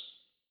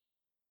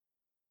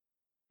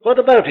 What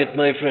about it,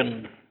 my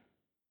friend?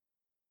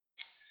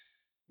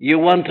 You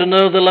want to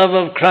know the love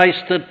of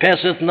Christ that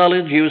passeth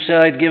knowledge? You say,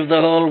 "I'd give the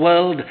whole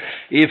world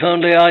if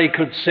only I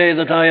could say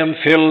that I am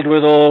filled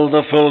with all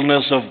the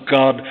fullness of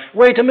God."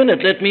 Wait a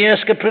minute, let me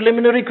ask a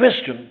preliminary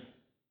question.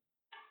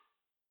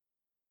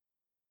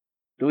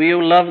 Do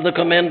you love the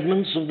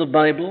commandments of the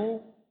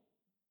Bible?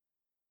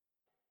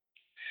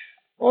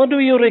 Or do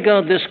you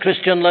regard this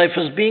Christian life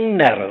as being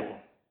narrow?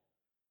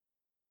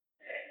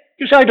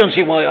 You say, "I don't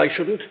see why I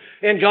shouldn't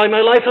enjoy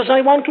my life as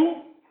I want to."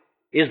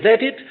 Is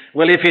that it?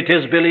 Well, if it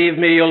is, believe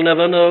me, you'll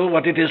never know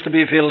what it is to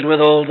be filled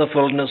with all the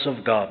fullness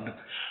of God.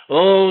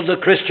 Oh, the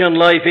Christian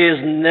life is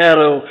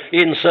narrow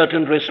in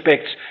certain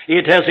respects.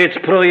 It has its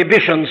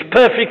prohibitions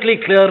perfectly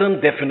clear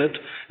and definite.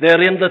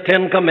 They're in the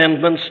Ten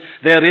Commandments.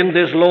 They're in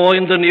this law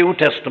in the New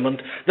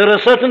Testament. There are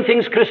certain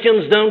things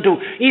Christians don't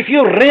do. If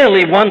you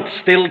really want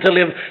still to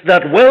live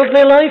that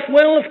worldly life,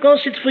 well, of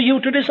course, it's for you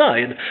to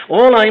decide.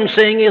 All I'm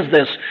saying is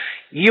this.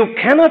 You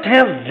cannot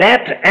have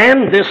that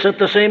and this at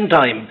the same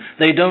time.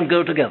 They don't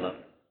go together.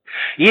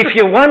 If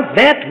you want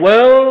that,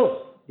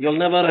 well, you'll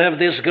never have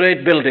this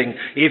great building.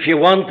 If you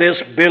want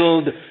this,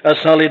 build a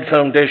solid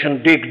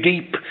foundation. Dig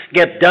deep.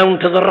 Get down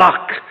to the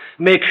rock.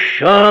 Make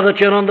sure that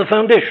you're on the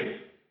foundation.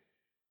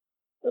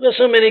 There are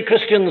so many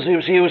Christians,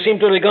 you see, who seem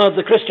to regard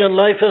the Christian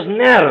life as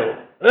narrow,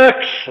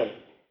 irksome,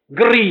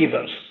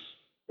 grievous.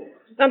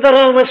 And they're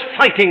always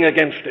fighting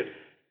against it.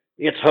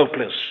 It's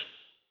hopeless.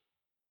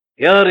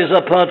 Here is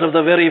a part of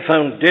the very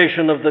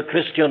foundation of the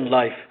Christian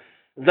life,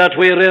 that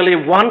we really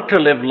want to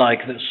live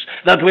like this,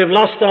 that we've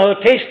lost our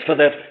taste for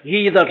that.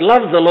 "Ye that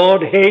love the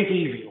Lord hate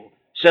evil,"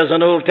 says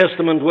an Old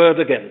Testament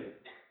word again.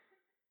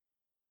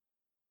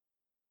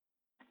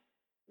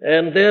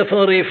 And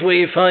therefore, if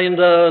we find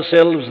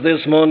ourselves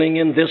this morning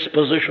in this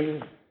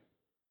position,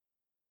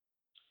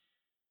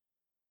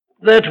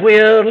 that we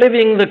are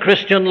living the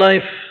Christian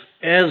life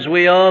as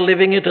we are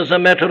living it as a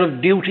matter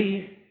of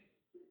duty,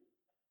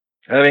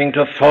 having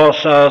to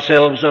force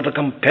ourselves or to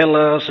compel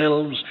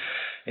ourselves,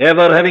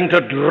 ever having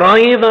to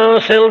drive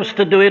ourselves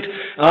to do it,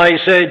 I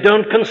say,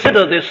 don't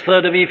consider this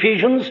third of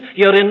Ephesians.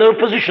 You're in no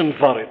position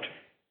for it.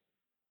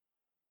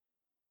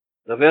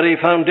 The very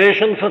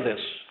foundation for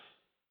this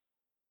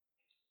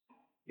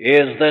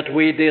is that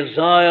we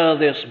desire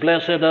this.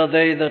 "Blessed are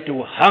they that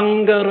do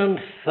hunger and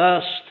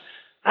thirst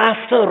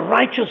after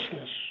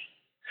righteousness,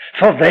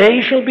 for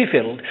they shall be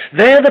filled."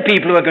 They're the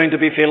people who are going to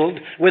be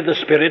filled with the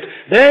Spirit.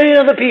 They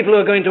are the people who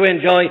are going to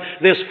enjoy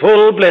this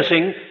full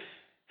blessing,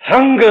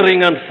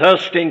 hungering and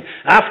thirsting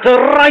after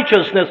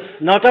righteousness.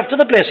 Not after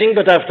the blessing,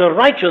 but after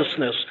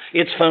righteousness.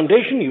 Its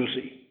foundation, you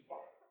see.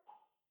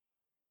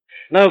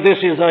 Now, this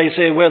is, I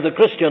say, where the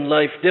Christian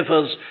life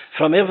differs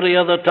from every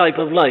other type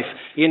of life.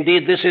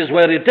 Indeed, this is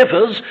where it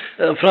differs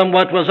from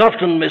what was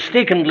often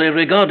mistakenly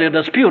regarded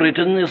as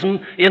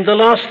Puritanism in the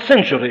last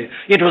century.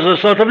 It was a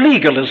sort of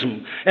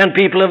legalism, and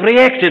people have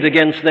reacted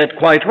against that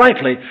quite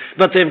rightly,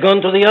 but they've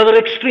gone to the other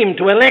extreme,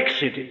 to a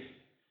laxity.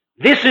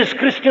 This is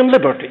Christian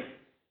liberty,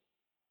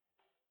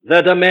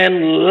 that a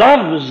man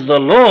loves the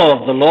law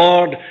of the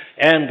Lord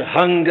and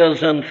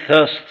hungers and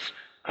thirsts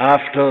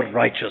after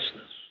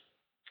righteousness.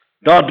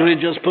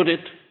 Doddridge has put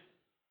it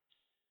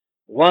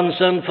once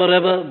and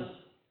forever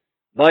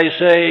by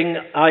saying,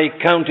 "I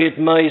count it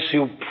my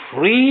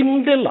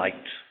supreme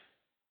delight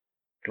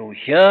to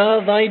hear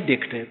thy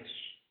dictates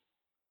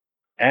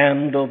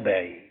and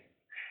obey."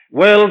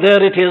 Well,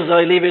 there it is.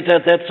 I leave it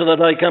at that so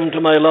that I come to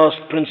my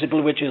last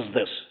principle, which is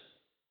this.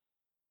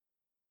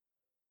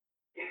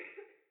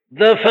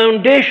 The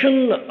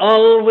foundation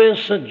always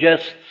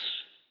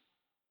suggests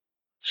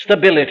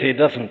stability,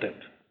 doesn't it?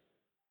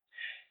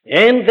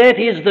 And that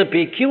is the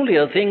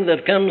peculiar thing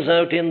that comes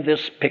out in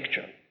this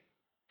picture.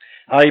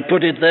 I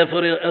put it,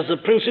 therefore, as a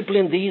principle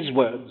in these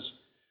words,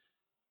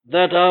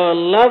 that our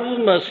love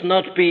must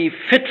not be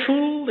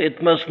fitful,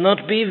 it must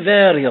not be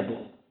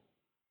variable.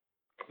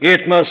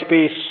 It must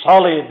be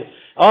solid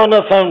on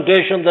a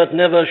foundation that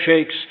never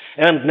shakes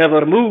and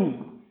never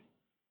moves.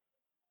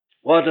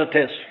 What a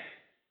test.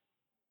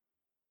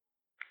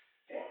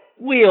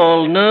 We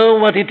all know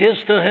what it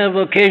is to have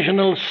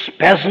occasional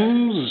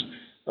spasms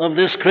of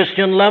this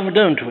Christian love,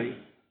 don't we?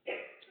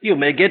 You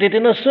may get it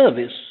in a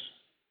service.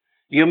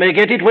 You may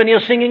get it when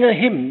you're singing a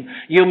hymn.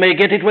 You may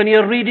get it when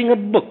you're reading a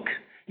book.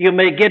 You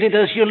may get it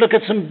as you look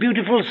at some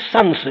beautiful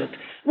sunset.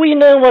 We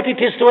know what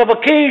it is to have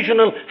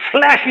occasional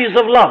flashes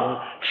of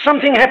love.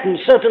 Something happens,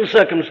 certain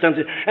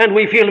circumstances, and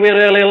we feel we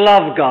really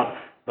love God.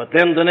 But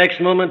then the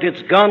next moment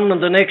it's gone,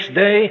 and the next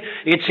day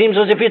it seems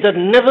as if it had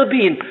never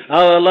been.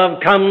 Our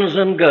love comes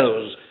and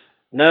goes.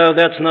 No,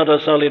 that's not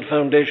a solid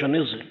foundation,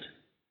 is it?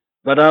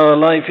 But our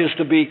life is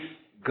to be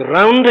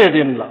grounded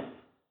in love,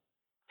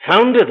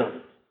 founded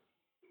on.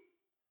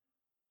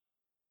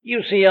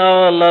 You see,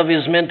 our love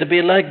is meant to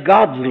be like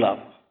God's love.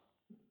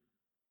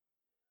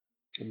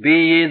 Be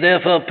ye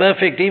therefore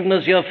perfect, even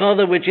as your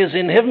Father which is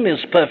in heaven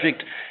is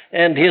perfect.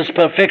 And his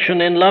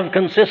perfection in love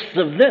consists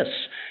of this,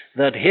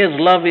 that his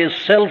love is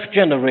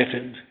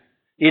self-generated.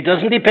 It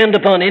doesn't depend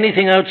upon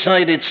anything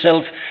outside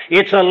itself.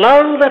 It's a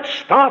love that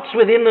starts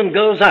within and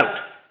goes out.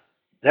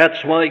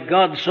 That's why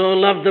God so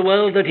loved the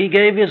world that he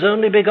gave his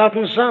only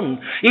begotten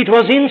Son. It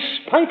was in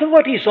spite of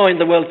what he saw in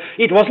the world.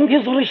 It wasn't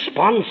his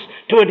response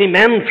to a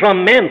demand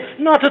from men.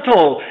 Not at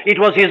all. It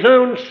was his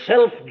own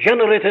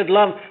self-generated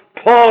love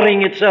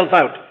pouring itself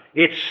out.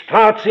 It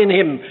starts in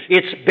him.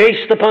 It's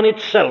based upon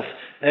itself.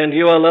 And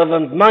your love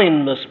and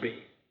mine must be.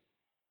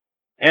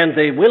 And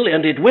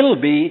it will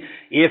be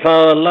if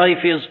our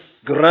life is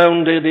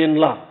grounded in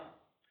love.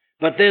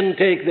 But then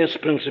take this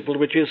principle,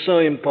 which is so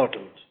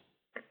important.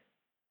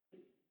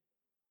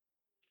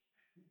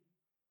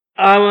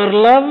 Our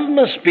love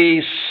must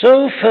be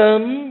so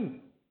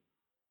firm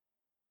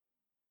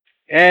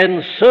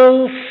and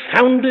so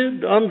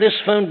founded on this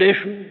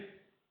foundation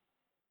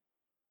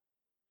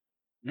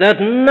that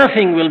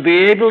nothing will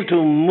be able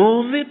to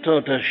move it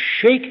or to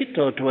shake it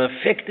or to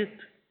affect it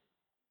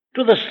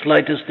to the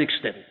slightest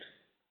extent.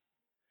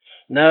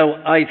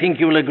 Now, I think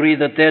you'll agree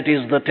that that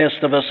is the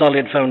test of a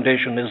solid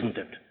foundation, isn't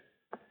it?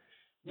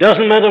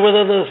 Doesn't matter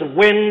whether the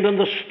wind and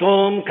the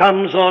storm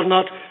comes or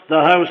not, the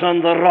house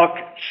on the rock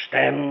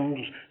stands,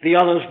 the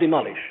others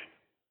demolished.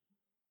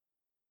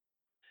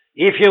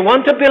 If you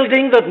want a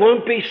building that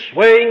won't be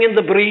swaying in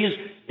the breeze,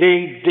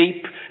 dig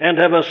deep and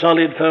have a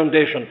solid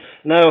foundation.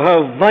 Now,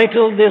 how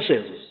vital this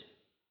is.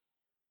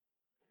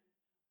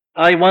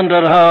 I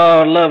wonder how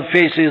our love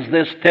faces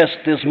this test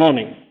this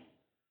morning.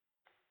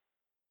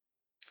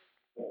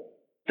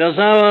 Does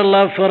our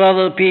love for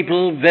other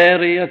people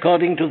vary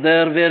according to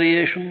their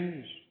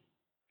variations?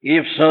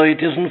 If so,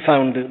 it isn't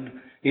founded.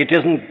 It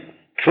isn't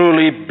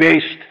truly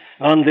based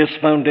on this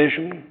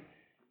foundation.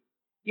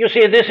 You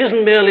see, this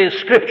isn't merely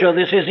Scripture,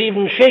 this is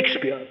even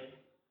Shakespeare.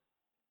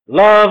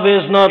 Love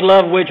is not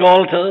love which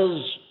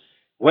alters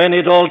when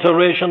it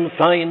alteration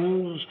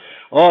finds,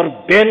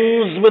 or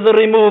bends with the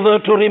remover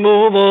to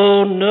remove.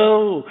 Oh,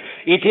 no.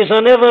 It is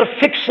an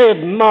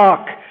ever-fixed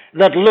mark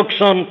that looks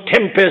on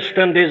tempest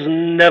and is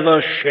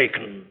never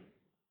shaken.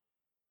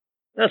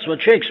 That's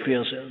what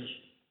Shakespeare says.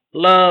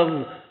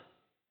 Love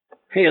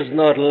is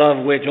not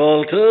love which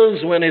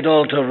alters when it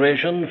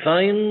alteration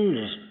finds.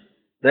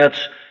 That's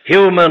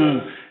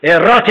human,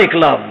 erotic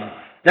love.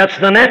 That's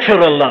the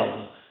natural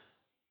love.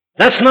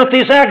 That's not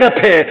this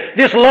agape,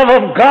 this love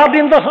of God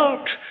in the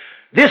heart.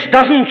 This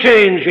doesn't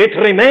change. It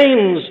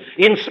remains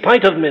in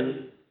spite of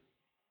men.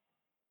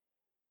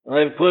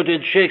 I've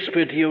quoted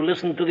Shakespeare to you.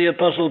 Listen to the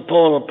Apostle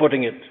Paul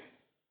putting it.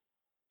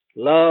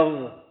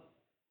 Love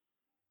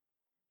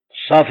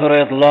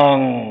suffereth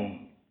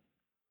long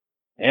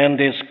and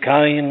is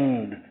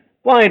kind.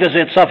 Why does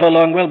it suffer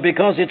long? Well,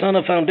 because it's on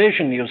a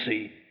foundation, you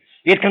see.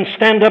 It can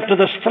stand up to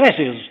the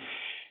stresses.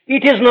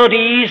 It is not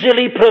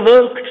easily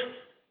provoked.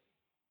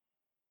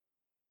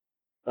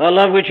 A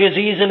love which is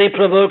easily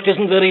provoked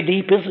isn't very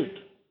deep, is it?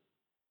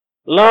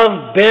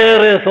 Love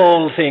beareth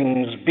all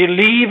things,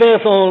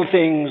 believeth all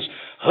things,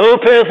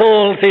 hopeth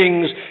all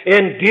things,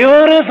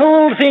 endureth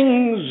all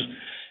things.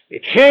 A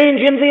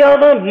change in the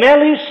other,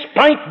 malice,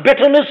 spite,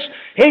 bitterness,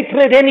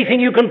 hatred, anything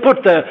you can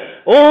put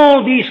there.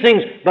 All these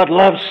things. But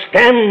love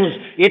stands.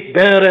 It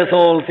beareth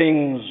all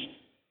things.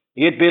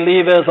 It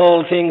believeth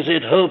all things.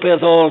 It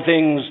hopeth all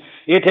things.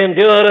 It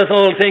endureth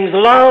all things.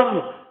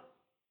 Love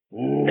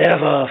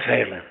never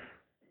faileth.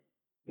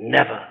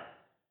 Never.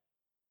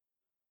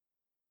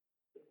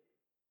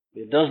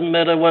 It doesn't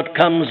matter what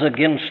comes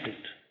against it.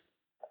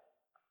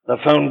 The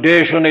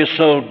foundation is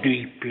so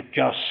deep, it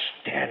just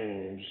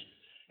stands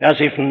as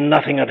if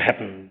nothing had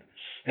happened.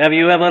 Have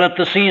you ever at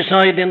the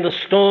seaside in the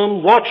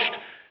storm watched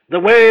the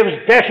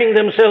waves dashing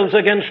themselves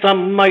against a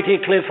mighty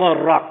cliff or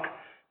rock?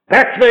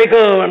 Back they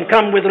go and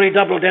come with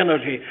redoubled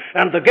energy,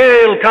 and the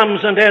gale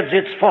comes and adds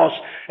its force,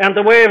 and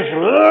the waves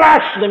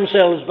lash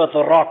themselves, but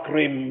the rock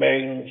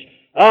remains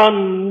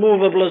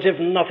unmovable as if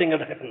nothing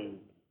had happened.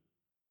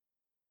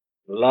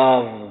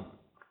 Love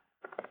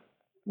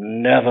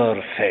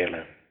never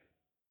faileth.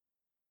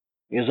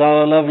 Is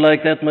our love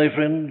like that, my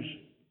friends?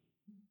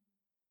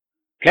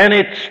 Can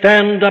it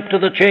stand up to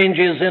the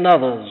changes in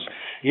others?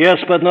 Yes,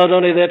 but not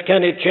only that,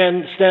 can it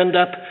stand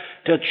up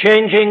to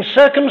changing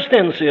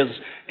circumstances?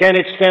 Can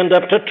it stand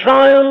up to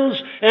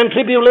trials and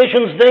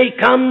tribulations? They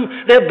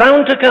come, they're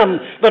bound to come.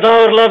 But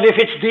our love, if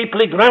it's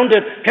deeply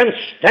grounded, can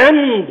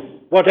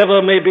stand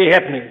whatever may be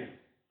happening.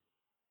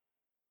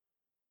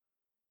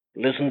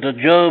 Listen to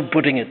Job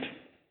putting it.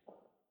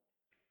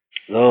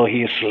 Though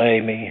he slay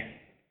me,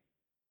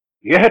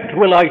 yet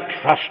will I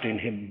trust in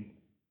him.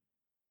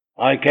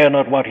 I care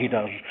not what he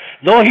does.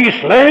 Though he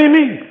slay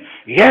me,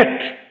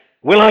 yet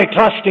will I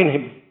trust in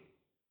him.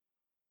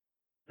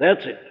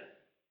 That's it.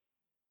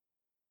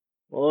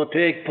 Or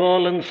take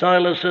Paul and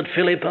Silas at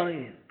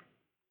Philippi.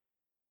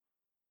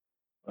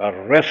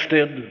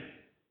 Arrested,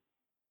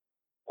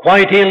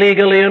 quite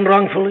illegally and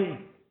wrongfully,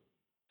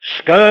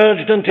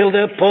 scourged until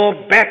their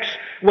poor backs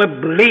were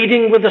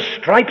bleeding with the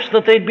stripes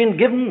that they'd been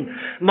given,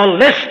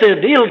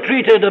 molested,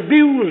 ill-treated,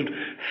 abused,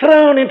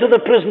 thrown into the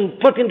prison,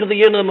 put into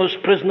the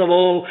innermost prison of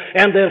all,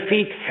 and their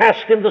feet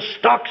fast in the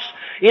stocks,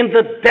 in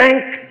the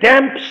dank,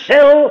 damp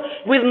cell,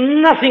 with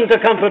nothing to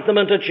comfort them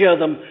and to cheer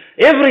them.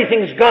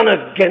 Everything's gone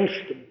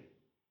against them.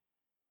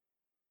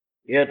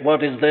 Yet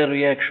what is their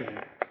reaction?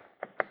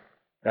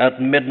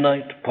 At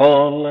midnight,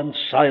 Paul and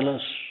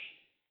Silas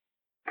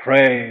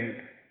prayed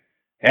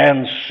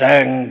and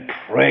sang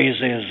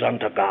praises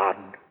unto God.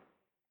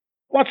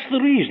 What's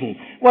the reason?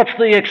 What's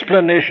the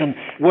explanation?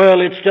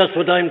 Well, it's just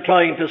what I'm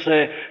trying to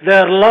say.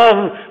 Their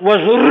love was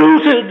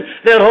rooted,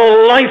 their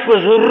whole life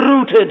was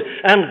rooted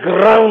and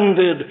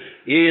grounded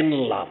in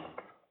love.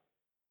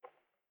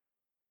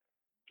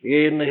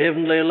 In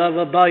heavenly love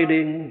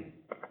abiding,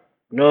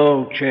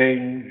 no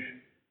change,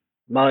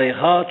 my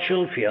heart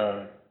shall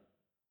fear.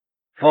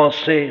 For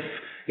safe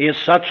is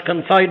such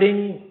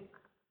confiding,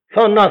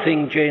 for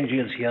nothing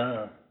changes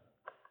here.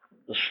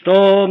 The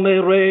storm may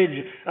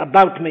rage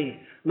about me,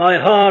 my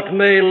heart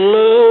may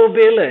low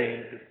be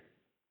laid,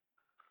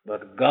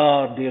 but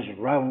God is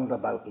round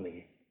about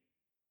me.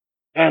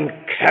 And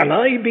can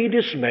I be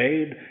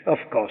dismayed? Of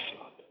course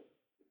not.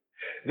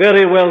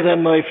 Very well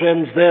then, my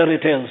friends, there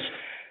it is.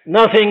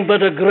 Nothing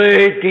but a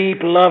great deep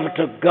love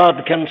to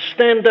God can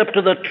stand up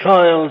to the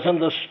trials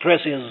and the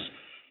stresses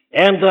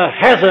and the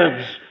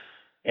hazards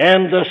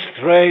and the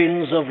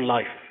strains of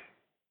life.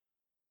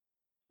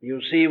 You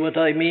see what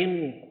I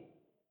mean?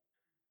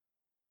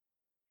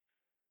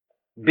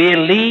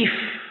 Belief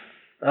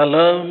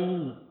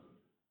alone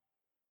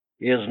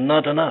is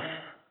not enough.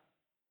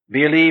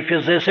 Belief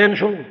is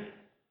essential,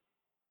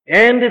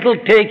 and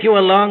it'll take you a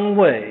long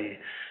way.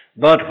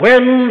 But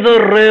when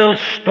the real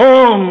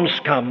storms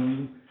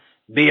come,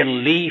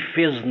 belief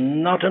is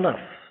not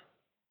enough.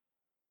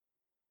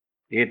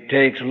 It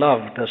takes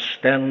love to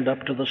stand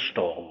up to the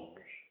storms.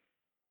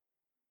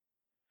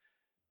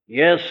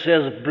 Yes,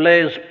 says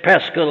Blaise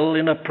Pascal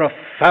in a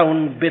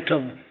profound bit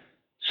of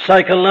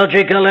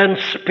psychological and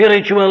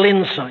spiritual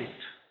insight,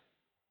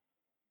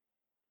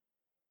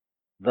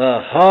 the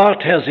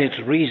heart has its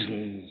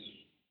reasons,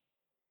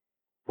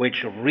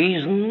 which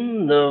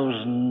reason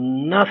knows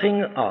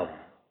nothing of.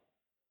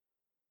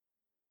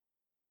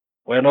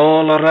 When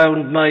all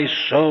around my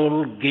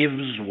soul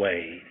gives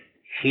way,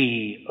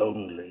 He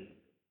only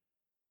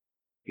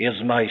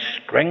is my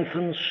strength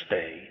and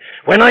stay.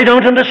 When I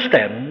don't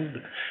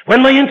understand,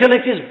 when my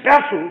intellect is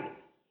baffled,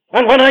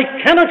 and when I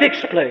cannot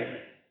explain,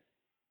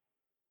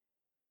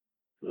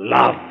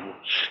 love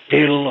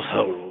still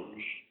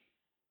holds.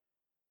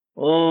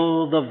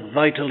 Oh, the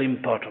vital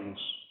importance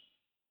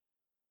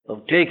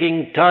of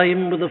taking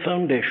time with the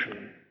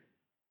foundation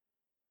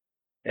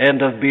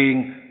and of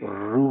being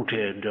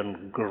rooted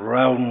and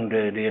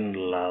grounded in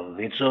love.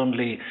 It's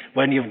only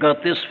when you've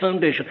got this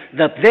foundation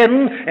that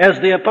then, as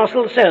the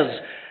apostle says,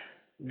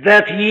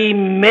 that ye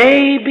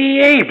may be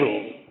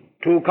able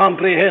to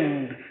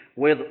comprehend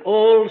with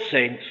all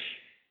saints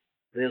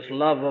this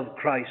love of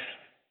Christ,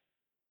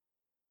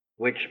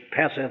 which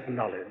passeth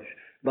knowledge.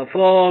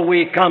 Before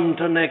we come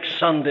to next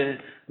Sunday,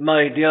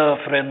 my dear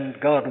friend,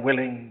 God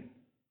willing,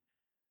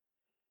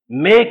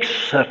 make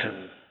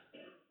certain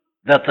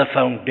that the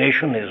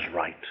foundation is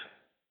right.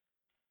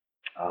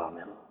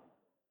 Amen.